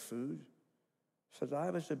digest our food.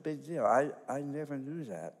 Saliva is a big deal. I never knew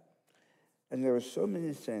that. And there were so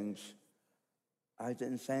many things I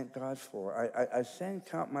didn't thank God for. I sang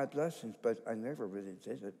Count My Blessings, but I never really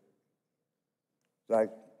did it. Like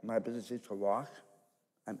my ability to walk.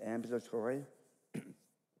 I'm ambulatory.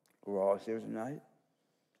 We're all here tonight.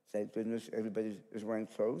 Thank goodness everybody is wearing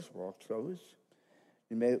clothes. We're all clothes.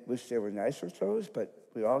 You may wish they were nicer clothes, but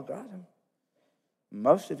we all got them.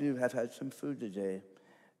 Most of you have had some food today,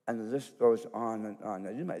 and the list goes on and on.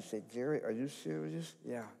 Now, you might say, Gary, are you serious?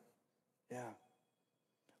 Yeah.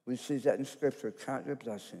 We see that in Scripture. Count your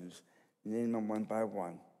blessings. Name them one by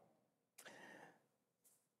one.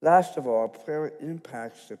 Last of all, prayer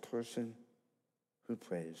impacts the person who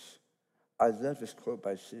prays. I love this quote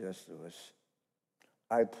by C.S. Lewis.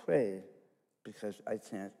 I pray because I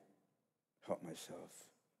can't help myself.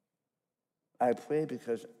 I pray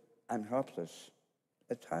because I'm helpless.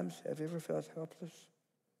 At times, have you ever felt helpless?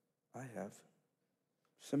 I have.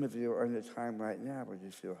 Some of you are in a time right now where you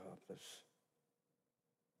feel helpless.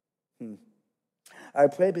 I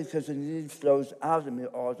pray because the need flows out of me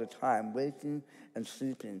all the time, waking and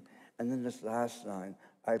sleeping. And then this last line,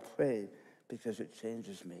 I pray because it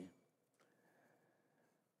changes me.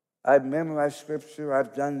 I've memorized Scripture,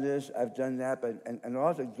 I've done this, I've done that, but and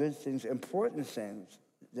all the good things, important things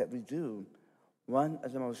that we do, one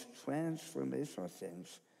of the most transformational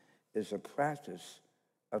things is the practice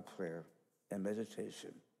of prayer and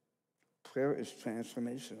meditation. Prayer is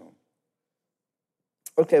transformational.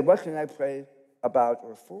 Okay, what can I pray about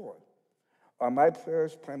or for? Are my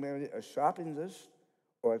prayers primarily a shopping list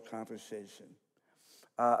or a conversation?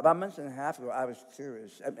 About a month and a half ago, I was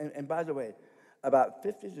curious. And by the way, about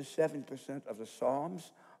 50 to 70% of the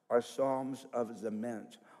Psalms are Psalms of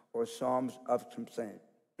lament or Psalms of complaint.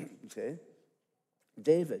 Okay?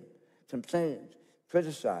 David complained,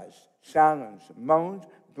 criticized, challenged, moaned,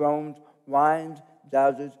 groaned, whined,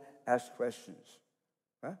 doubted, asked questions.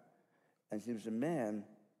 Huh? And he was a man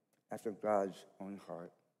after God's own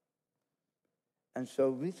heart. And so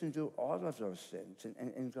we can do all of those things,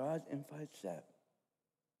 and God invites that.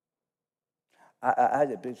 I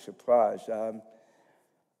had a big surprise.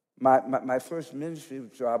 My first ministry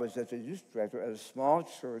job was as a youth director at a small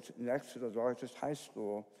church next to the largest high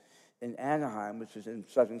school in Anaheim, which is in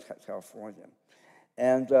Southern California.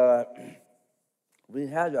 And we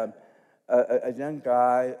had a young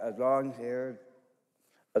guy, a long-haired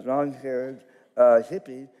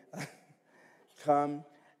hippie, come,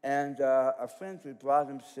 and a friend who brought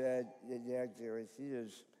him said, yeah, Gary, he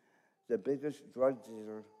is the biggest drug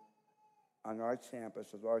dealer on our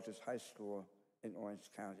campus, the largest high school in Orange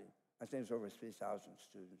County. I think it's over 3,000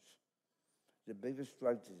 students. The biggest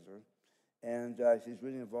drug dealer, and he's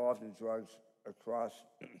really involved in drugs across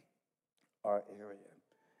our area.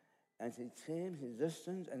 And he came, he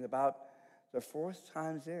listened, and about the fourth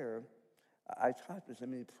time there, I talked with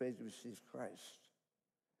him and he prayed to receive Christ.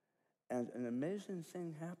 And an amazing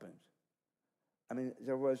thing happened. I mean,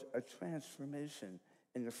 there was a transformation.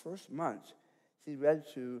 In the first month, he read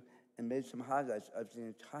through and made some highlights of the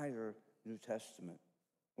entire New Testament.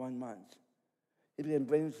 1 month. He began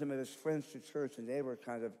bringing some of his friends to church, and they were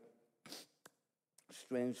kind of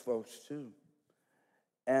strange folks too.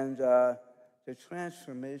 And the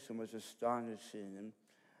transformation was astonishing.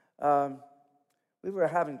 And we were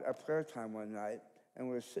having a prayer time one night, and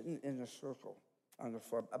we were sitting in a circle on the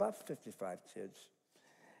floor, about 55 kids.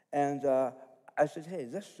 And I said, hey,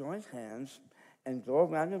 let's join hands and go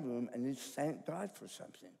around the room and each thank God for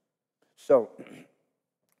something. So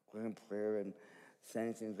we're in prayer and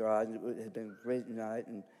thanking God. And it had been a great night,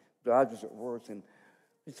 and God was at work. And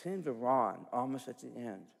we came to Ron almost at the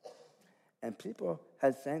end. And people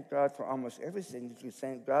had thanked God for almost everything that you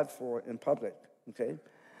thank God for in public, okay?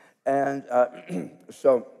 And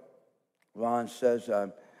so Ron says,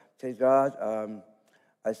 okay, God,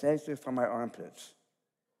 I thank you for my armpits.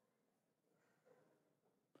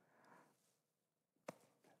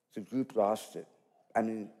 The group lost it. I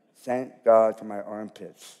mean, thank God for my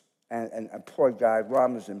armpits. And a poor guy,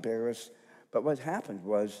 Ron was embarrassed. But what happened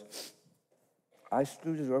was, I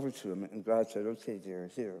scooted over to him, and God said, okay, dear,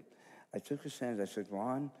 here. I took his hand, I said,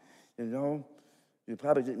 Ron, you know, you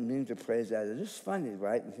probably didn't mean to praise that. It is funny,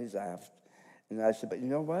 right? And he laughed. And I said, but you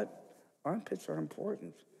know what? Armpits are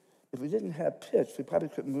important. If we didn't have pits, we probably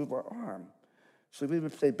couldn't move our arm. So we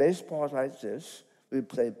would play baseball like this. We would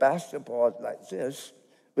play basketball like this.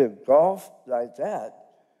 We would golf like that.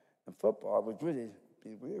 And football would really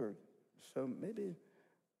be weird. So maybe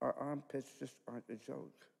our armpits just aren't a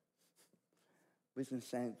joke. We can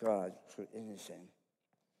thank God for anything.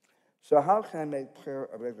 So how can I make prayer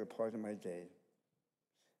a regular part of my day?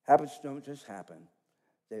 Habits don't just happen.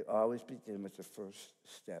 They always begin with the first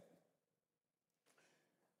step.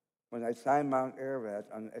 When I climbed Mount Ararat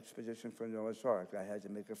on an expedition for Noah's Ark, I had to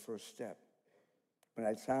make a first step. When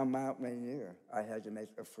I climbed Mount Rainier, I had to make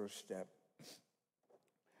a first step.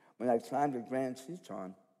 When I climbed the Grand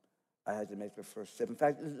Teton, I had to make a first step. In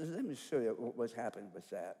fact, let me show you what happened with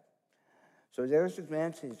that. So there's the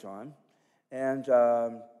Grand Teton, and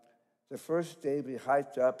the first day we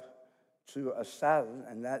hiked up to a saddle,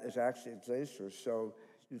 and that is actually a glacier, so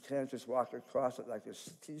you can't just walk across it like a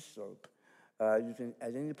ski slope. You can,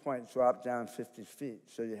 at any point, drop down 50 feet,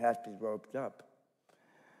 so you have to be roped up.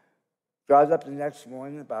 Got up the next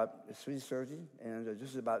morning about 3:30, and this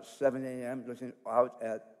is about 7 a.m., looking out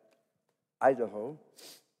at Idaho,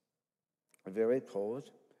 very cold,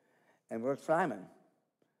 and we're climbing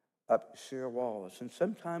up sheer walls. And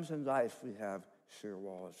sometimes in life we have sheer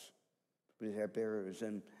walls. We have barriers,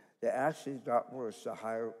 and they actually got worse the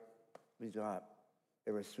higher we got.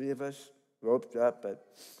 There were 3 of us roped up, but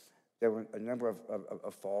there were a number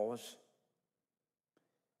of falls.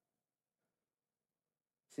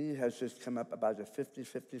 He has just come up about a 50,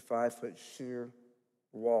 55-foot sheer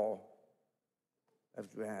wall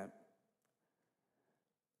of granite.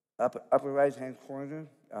 Upper right-hand corner,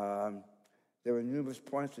 there were numerous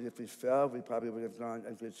points that if we fell, we probably would have gone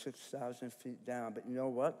a good 6,000 feet down. But you know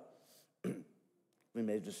what? We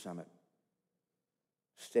made the summit.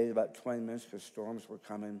 Stayed about 20 minutes because storms were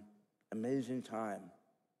coming. Amazing time.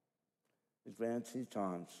 The Grand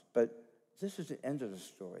Tetons. But this is the end of the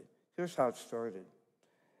story. Here's how it started.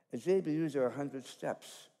 At JBU, there are 100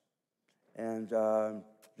 steps, and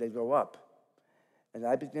they go up. And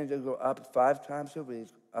I began to go up 5 times a week,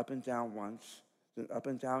 up and down once, then up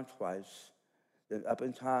and down twice, then up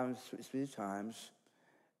and down 3 times.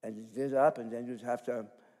 And you did up, and then you'd have to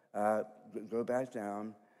go back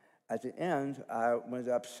down. At the end, I went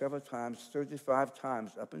up several times, 35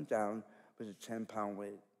 times up and down with a 10-pound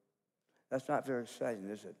weight. That's not very exciting,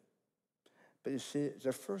 is it? But you see,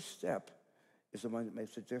 the first step is the one that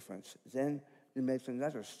makes a difference. Then you make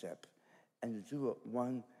another step, and you do it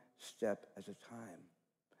 1 step at a time.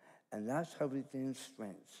 And that's how we gain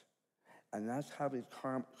strength. And that's how we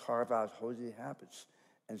carve out holy habits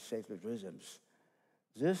and sacred rhythms.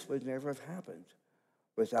 This would never have happened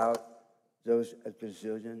without those a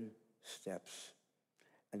gazillion steps.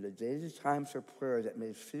 And the daily times of prayer that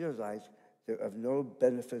may feel like they're of no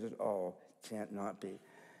benefit at all can't not be.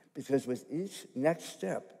 Because with each next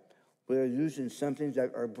step, we are using something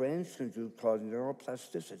that our brains can do called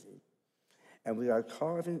neuroplasticity. And we are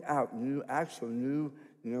carving out actual new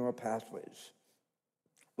neural pathways.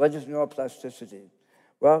 What is neuroplasticity?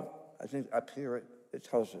 Well, I think up here it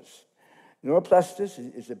tells us.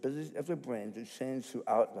 Neuroplasticity is the ability of the brain to change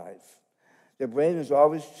throughout life. The brain is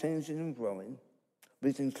always changing and growing.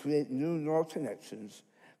 We can create new neural connections,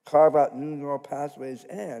 carve out new neural pathways,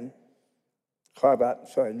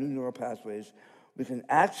 we can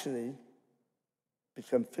actually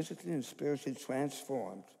become physically and spiritually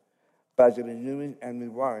transformed by the renewing and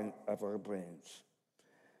rewiring of our brains.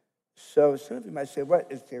 So some of you might say,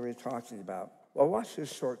 what is Gary talking about? Well, watch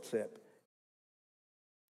this short clip.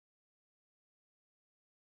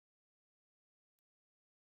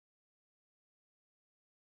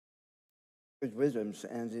 Rhythms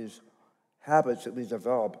and these habits that we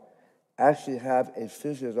develop actually have a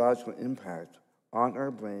physiological impact on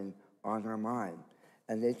our brain, on our mind,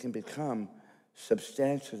 and they can become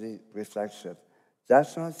substantially reflexive.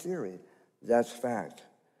 That's not theory, that's fact.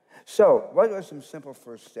 So, what are some simple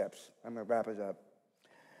first steps? I'm going to wrap it up.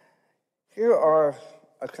 Here are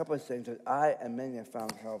a couple of things that I and many have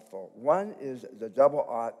found helpful. One is the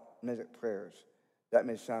double-minute prayers. That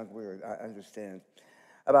may sound weird, I understand.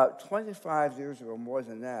 About 25 years ago, more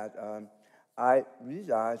than that, I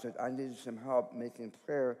realized that I needed some help making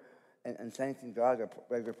prayer and thanking God a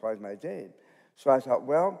regular part of my day. So I thought,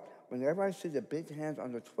 well, whenever I see the big hand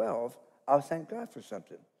on the 12, I'll thank God for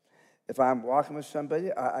something. If I'm walking with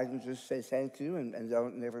somebody, I can just say thank you, and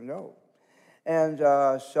they'll never know. And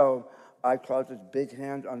so I called this big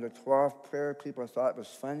hand on the 12th prayer. People thought it was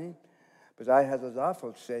funny. But I had a lot of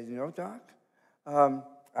folks say, you know, Doc,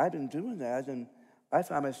 I've been doing that, and I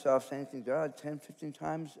find myself thanking God 10, 15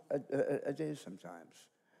 times a day sometimes.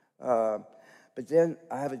 But then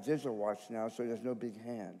I have a digital watch now, so there's no big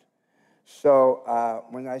hand. So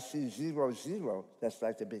when I see 0, 0, that's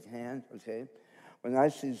like the big hand, okay? When I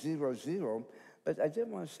see 0, 0, but I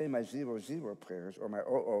didn't want to say my 0, 0 prayers or my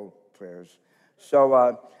 0, prayers. So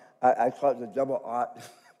I call it the double-ought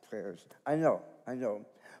prayers. I know.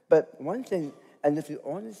 But one thing, and if the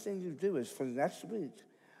only thing you do is for the next week,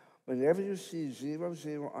 whenever you see 0,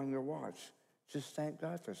 0 on your watch, just thank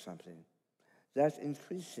God for something. That's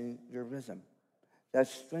increasing your rhythm.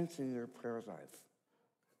 That's strengthening your prayer life.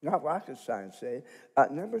 Not rocket science, eh?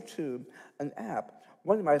 Number 2, an app.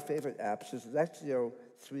 One of my favorite apps is Lectio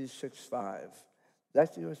 365.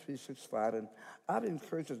 Lectio 365, and I'd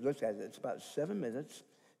encourage you to look at it. It's about 7 minutes.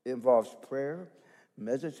 It involves prayer,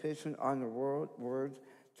 meditation on the word,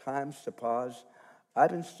 times to pause. I've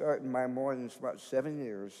been starting my mornings for about 7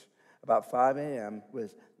 years, about 5 a.m.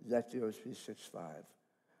 with Lectio 365.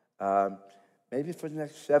 Maybe for the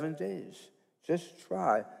next 7 days, just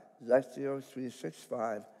try Lectio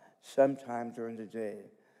 365 sometime during the day.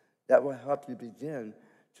 That will help you begin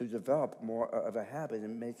to develop more of a habit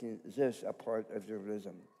in making this a part of your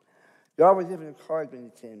rhythm. Y'all were given a card when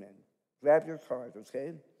you came in. Grab your card,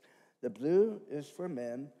 okay? The blue is for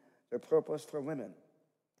men, the purple is for women.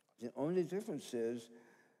 The only difference is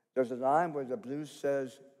there's a line where the blue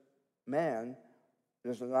says man,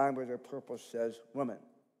 there's a line where the purple says woman.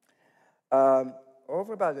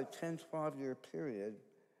 Over about a 10, 12-year period,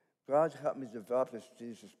 God helped me develop this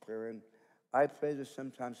Jesus prayer, and I pray this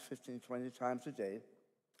sometimes 15, 20 times a day.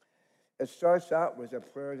 It starts out with a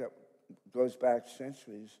prayer that goes back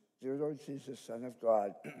centuries. Dear Lord Jesus, Son of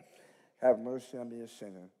God, have mercy on me, a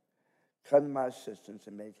sinner. Come to my assistance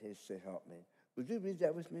and make haste to help me. Would you read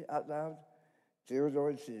that with me out loud? Dear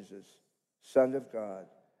Lord Jesus, Son of God,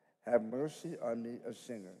 have mercy on me, a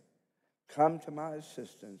sinner. Come to my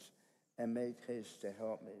assistance and make haste to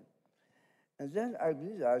help me. And then I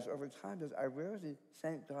realized over time that I rarely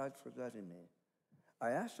thank God for loving me.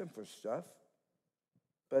 I asked him for stuff,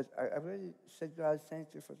 but I really said, God, thank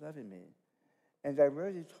you for loving me. And I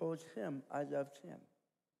rarely told him I loved him.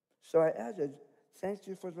 So I added, thank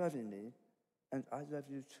you for loving me, and I love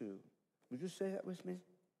you too. Would you say that with me?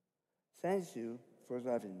 Thank you for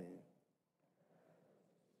loving me.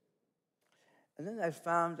 And then I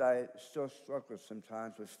found I still struggle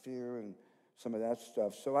sometimes with fear and some of that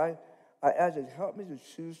stuff. So I added, help me to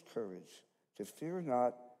choose courage, to fear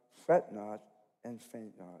not, fret not, and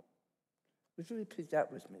faint not. Would you repeat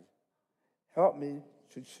that with me? Help me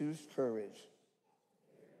to choose courage.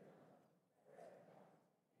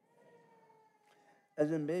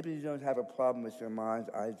 And then maybe you don't have a problem with your mind.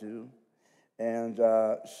 I do. And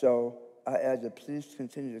so I added, please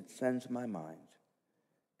continue to cleanse my mind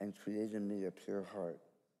and create in me a pure heart.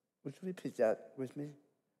 Would you repeat that with me?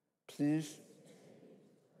 Please.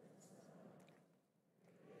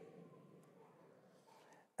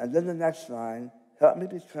 And then the next line, help me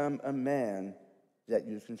become a man that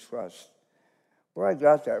you can trust. Where I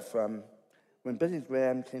got that from, when Billy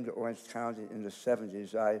Graham came to Orange County in the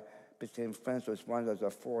 70s, I became friends with one of the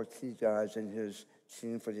 4 key guys in his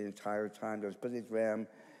team for the entire time. There was Billy Graham,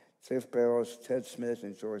 Cliff Barrows, Ted Smith,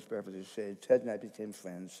 and George Beverly Shea. Ted and I became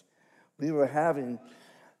friends. We were having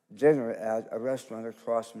dinner at a restaurant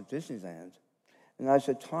across from Disneyland. And I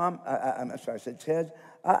said, I said, Ted,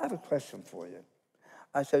 I have a question for you.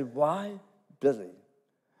 I said, why Billy?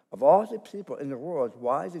 Of all the people in the world,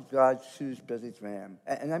 why did God choose Billy Graham?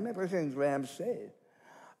 And I remember hearing Graham say,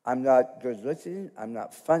 I'm not good looking, I'm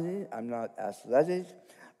not funny, I'm not athletic,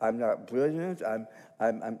 I'm not brilliant, I'm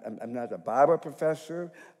not a Bible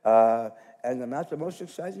professor, and I'm not the most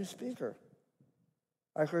exciting speaker.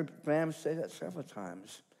 I heard Graham say that several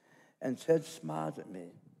times. And Ted smiled at me.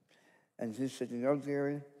 And he said, you know,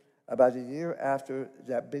 Gary, about a year after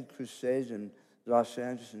that big crusade in Los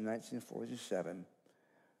Angeles in 1947,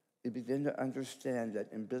 we began to understand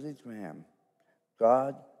that in Billy Graham,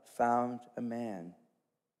 God found a man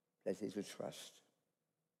that he could trust.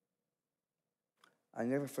 I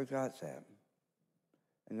never forgot that.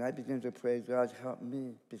 And I began to pray, God, help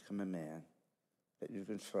me become a man that you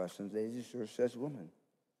can trust. And ladies, yours says woman.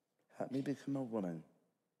 Help me become a woman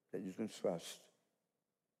that you can trust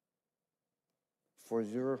for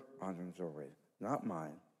your honor and glory, not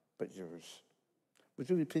mine, but yours. Would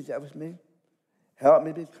you repeat that with me? Help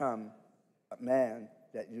me become a man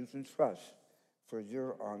that you can trust for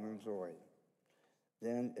your honor and glory.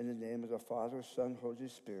 Then, in the name of the Father, Son, Holy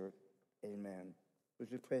Spirit, amen.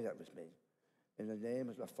 Would you pray that with me? In the name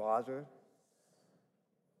of the Father.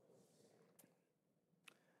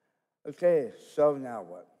 Okay, so now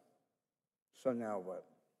what? So now what?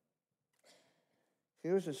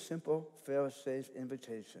 Here's a simple, fail-safe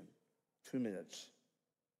invitation. 2 minutes.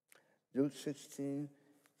 Luke 16,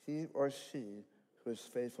 he or she who is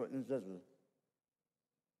faithful in little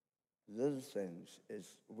things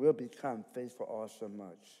will become faithful also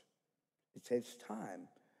much. It takes time,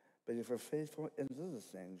 but if we're faithful in little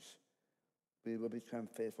things, we will become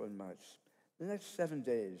faithful in much. The next 7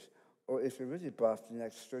 days, or if you're really buff, the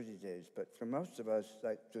next 30 days, but for most of us,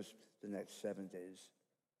 like just the next 7 days.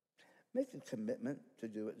 Make a commitment to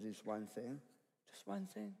do at least one thing, just one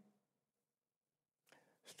thing.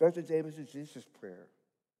 Start the day with a Jesus prayer.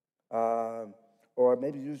 Or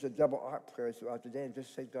maybe use a double art prayer throughout the day and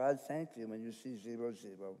just say, God, thank you when you see 0,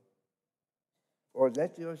 0. Or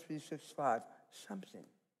let the 365, something.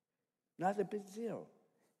 Not a big deal.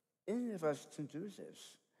 Any of us can do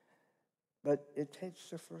this. But it takes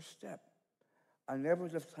the first step. I never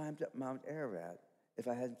would have climbed up Mount Ararat if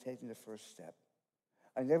I hadn't taken the first step.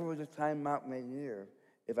 I never would have climbed Mount Rainier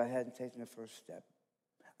if I hadn't taken the first step.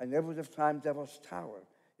 I never would have climbed Devil's Tower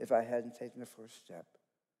if I hadn't taken the first step.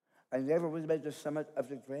 I never would have made the summit of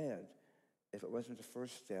the Grand if it wasn't the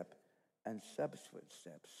first step and subsequent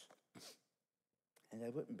steps. And I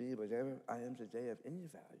wouldn't be whatever I am today of any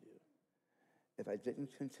value if I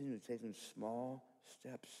didn't continue taking small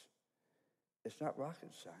steps. It's not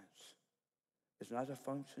rocket science. It's not a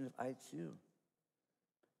function of IQ.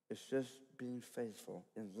 It's just being faithful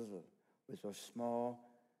in little with those small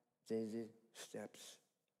daily steps.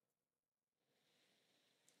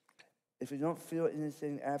 If you don't feel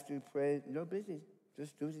anything after you pray, no biggie.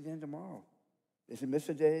 Just do it again tomorrow. If you miss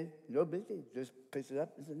a day, no biggie. Just pick it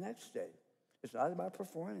up the next day. It's not about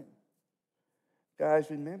performing.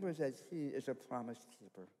 Guys, remember that he is a promise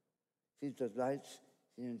keeper. He delights,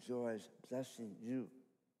 he enjoys blessing you.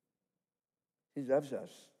 He loves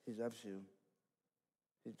us. He loves you.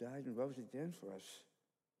 He died and rose again for us.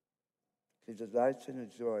 He delights and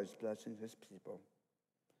enjoys blessing his people.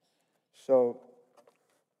 So,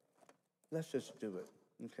 let's just do it,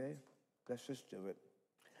 okay? Let's just do it.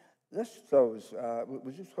 Let's close.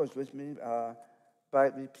 Would you close with me by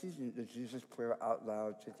repeating the Jesus prayer out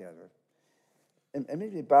loud together? And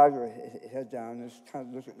maybe bow your head down and just kind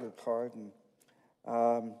of look at your card.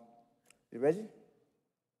 And you ready?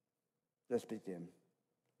 Let's begin.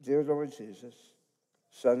 Dear Lord Jesus,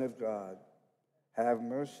 Son of God, have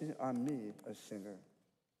mercy on me, a sinner.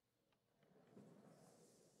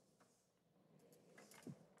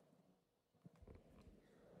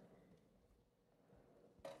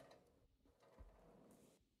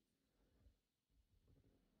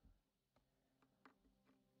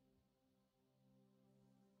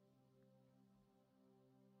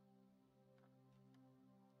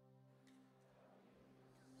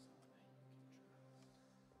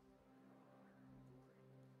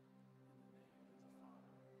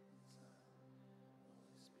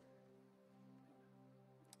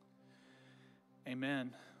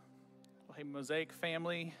 Amen. Well, hey, Mosaic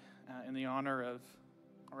family, in honor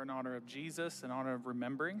of Jesus, in honor of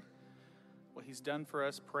remembering what he's done for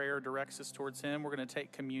us, prayer directs us towards him. We're going to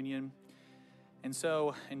take communion. And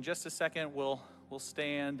so in just a second, we'll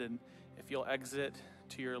stand, and if you'll exit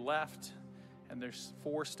to your left, and there's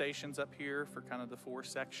 4 stations up here for kind of the 4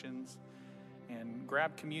 sections, and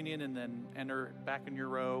grab communion and then enter back in your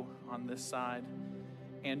row on this side.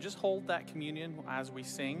 And just hold that communion as we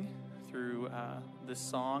sing through this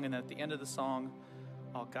song, and at the end of the song,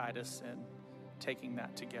 I'll guide us in taking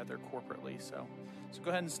that together corporately. So go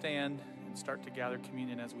ahead and stand and start to gather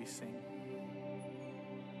communion as we sing.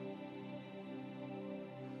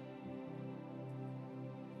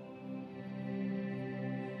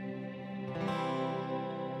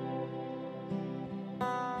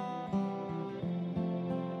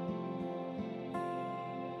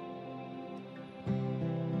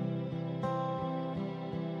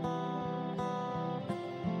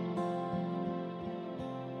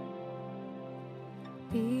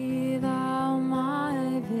 Be thou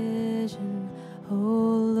my vision, O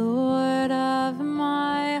Lord of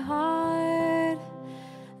my heart,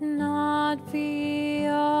 not be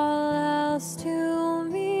all else to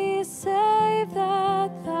me save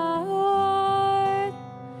that thou art.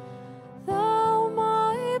 Thou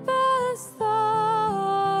my best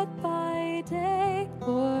thought by day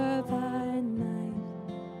or by night,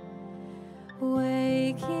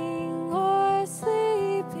 waking or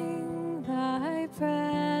sleeping, thy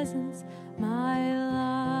presence my life.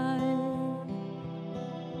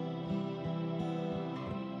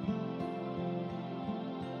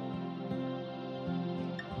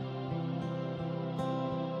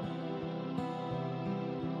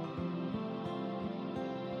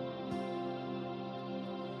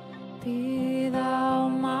 Be thou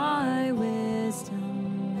my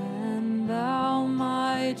wisdom, and thou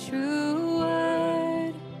my true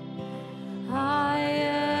word. I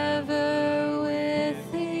ever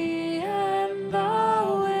with thee, and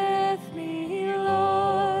thou with me,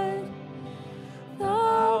 Lord.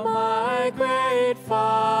 Thou my great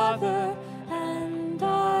Father, and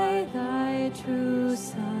I thy true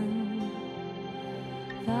Son.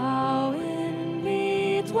 Thou in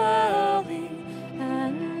me dwelling,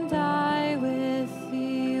 and I with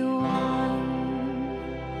thee one.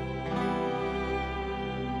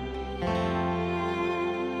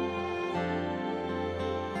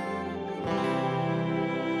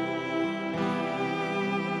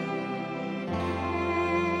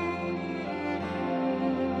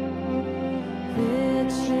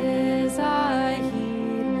 Riches I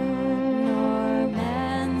heed not, nor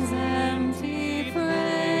man's empty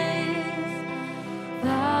praise.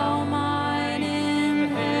 Thou mine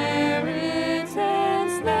inheritance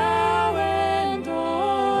now and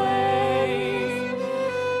always.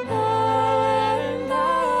 Thou and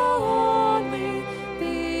thou only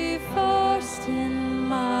be first in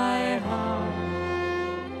my heart.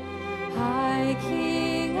 High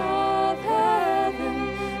King of heaven,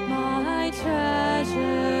 my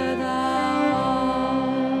treasure thou art.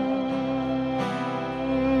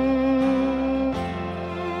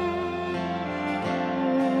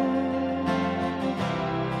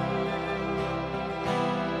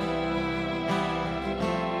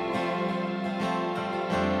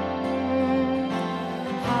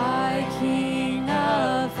 High King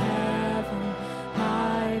of heaven,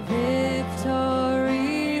 my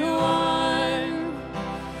victory won.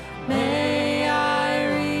 May I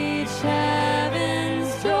reach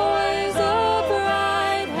heaven's joys, a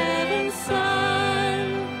bright heaven's sun.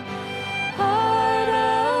 Heart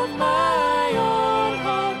of my own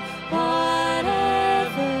heart,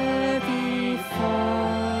 whatever befall,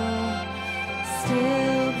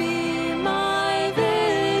 still be my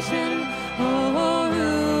vision, O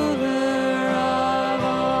ruler of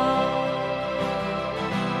all.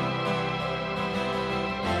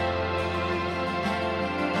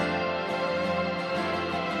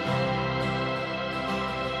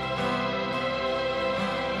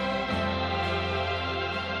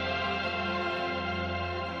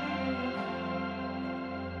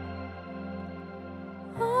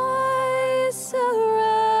 I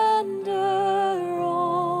surrender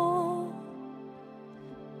all.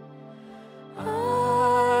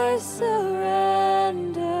 I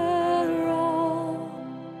surrender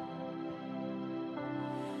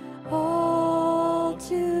all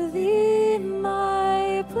to thee,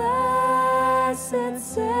 my blessed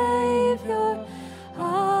Savior.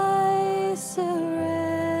 I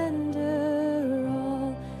surrender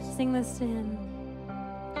all. Sing this to him.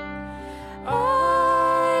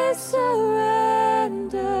 I surrender.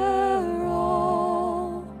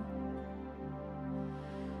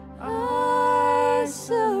 I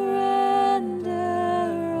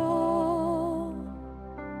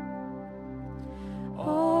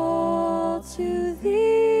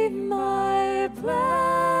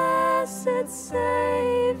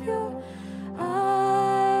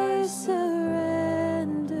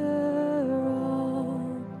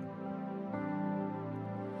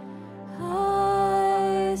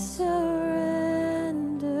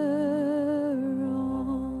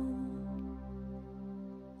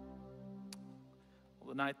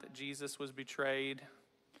the night that Jesus was betrayed,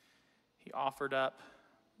 he offered up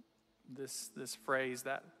this phrase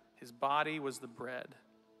that his body was the bread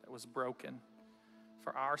that was broken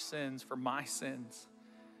for our sins, for my sins.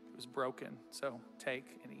 It was broken. So take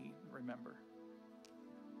and eat and remember.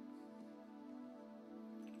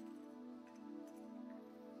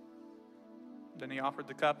 Then he offered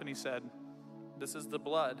the cup and he said, "This is the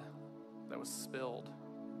blood that was spilled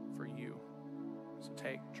for you. So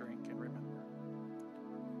take, drink, and remember."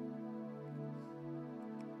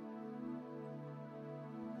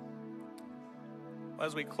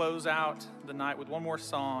 As we close out the night with one more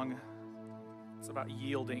song, it's about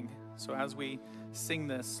yielding. So as we sing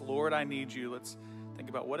this, Lord, I need you, let's think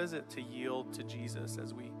about what is it to yield to Jesus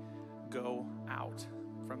as we go out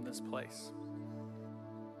from this place.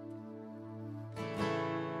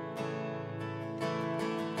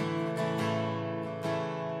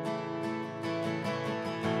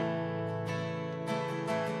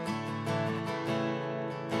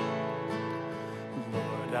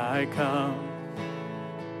 Lord, I come,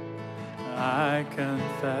 I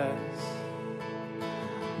confess,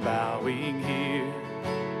 bowing here,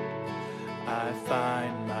 I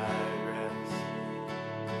find my rest.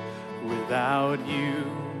 Without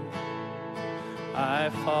you, I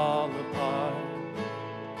fall apart.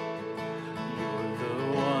 You're the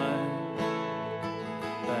one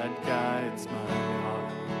that guides my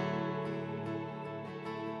heart.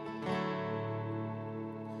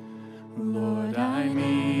 Lord, I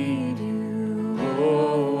need you.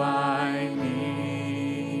 Oh, I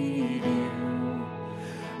need you.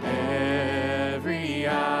 Every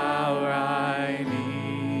hour I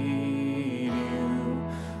need you.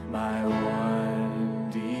 My one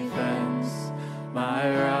defense, my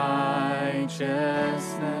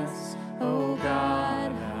righteousness. Oh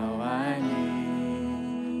God, how I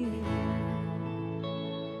need you.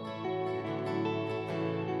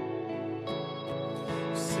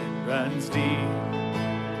 Sin runs deep.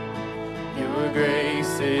 Your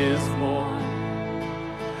grace is more.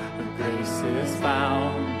 Grace is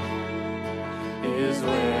found, is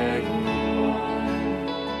where you are.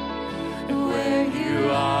 And where you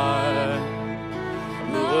are,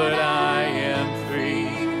 Lord, I am free.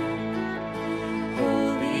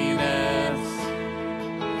 Holiness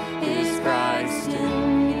is Christ in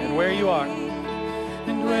me. And where you are,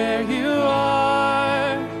 and where you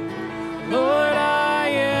are, Lord, I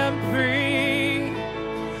am free.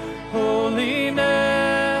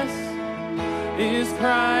 Holiness is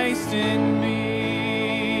Christ in me.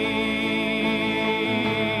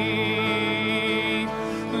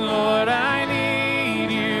 Lord, I need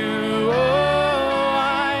you. Oh,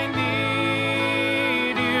 I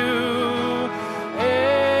need you.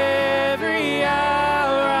 Every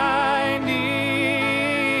hour I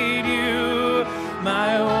need you.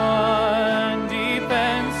 My one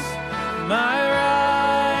defense, my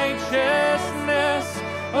righteousness.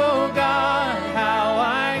 Oh God, how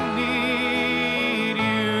I need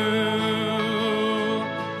you.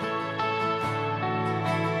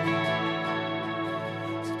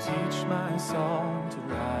 So teach my song to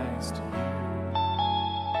rise to you.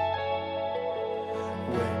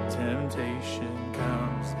 When temptation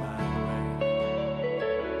comes my way,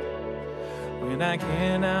 when I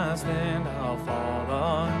cannot stand, I'll fall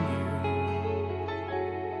on you.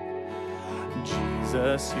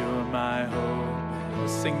 Jesus, you're my hope.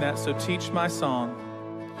 Let's sing that. So teach my song.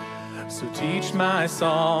 So teach my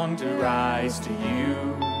song to rise to you.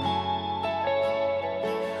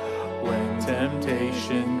 When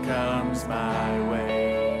temptation comes my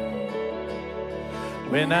way,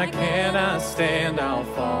 when I cannot stand, I'll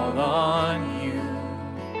fall on you.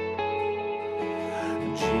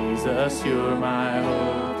 Jesus, you're my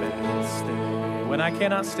hope and stay. When I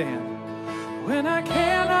cannot stand, when I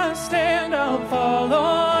cannot stand, I'll fall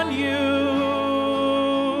on you.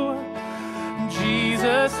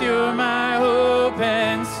 Jesus, you're my hope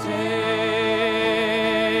and stay.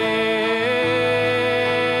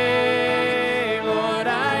 Lord,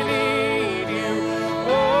 I need you.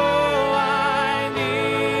 Oh, I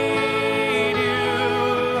need you.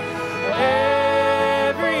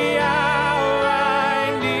 Every hour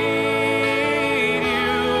I need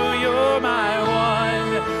you. You're my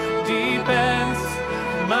one defense,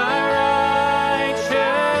 my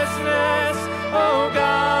righteousness. Oh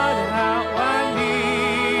God, how I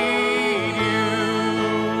need you.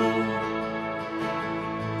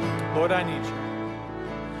 Lord, I need you.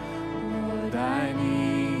 Lord, I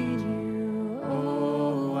need you.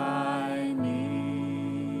 Oh, I need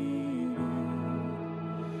you.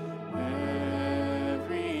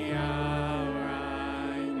 Every hour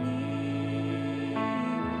I need you.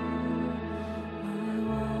 My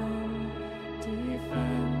one defense.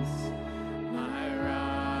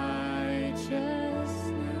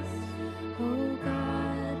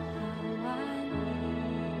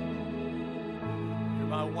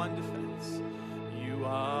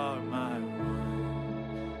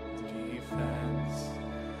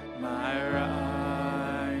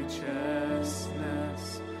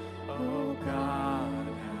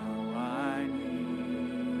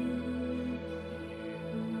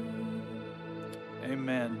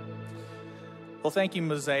 Amen. Well, thank you,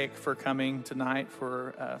 Mosaic, for coming tonight,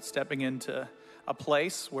 for stepping into a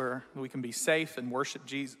place where we can be safe and worship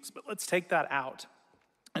Jesus. But let's take that out.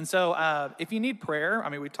 And so if you need prayer,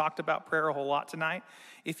 we talked about prayer a whole lot tonight.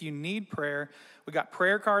 If you need prayer, we got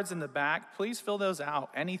prayer cards in the back. Please fill those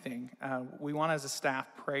out, anything. We want, as a staff,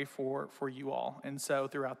 pray for you all, and so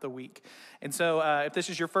throughout the week. And so if this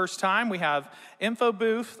is your first time, we have info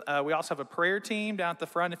booth. We also have a prayer team down at the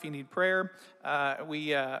front if you need prayer.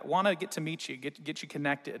 We want to get to meet you, get you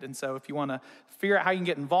connected. And so if you want to figure out how you can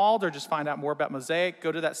get involved or just find out more about Mosaic,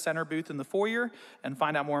 go to that center booth in the foyer and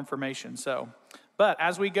find out more information. But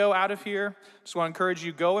as we go out of here, just want to encourage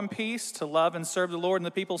you, go in peace to love and serve the Lord. And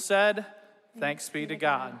the people said, thanks be to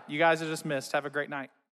God. You guys are dismissed. Have a great night.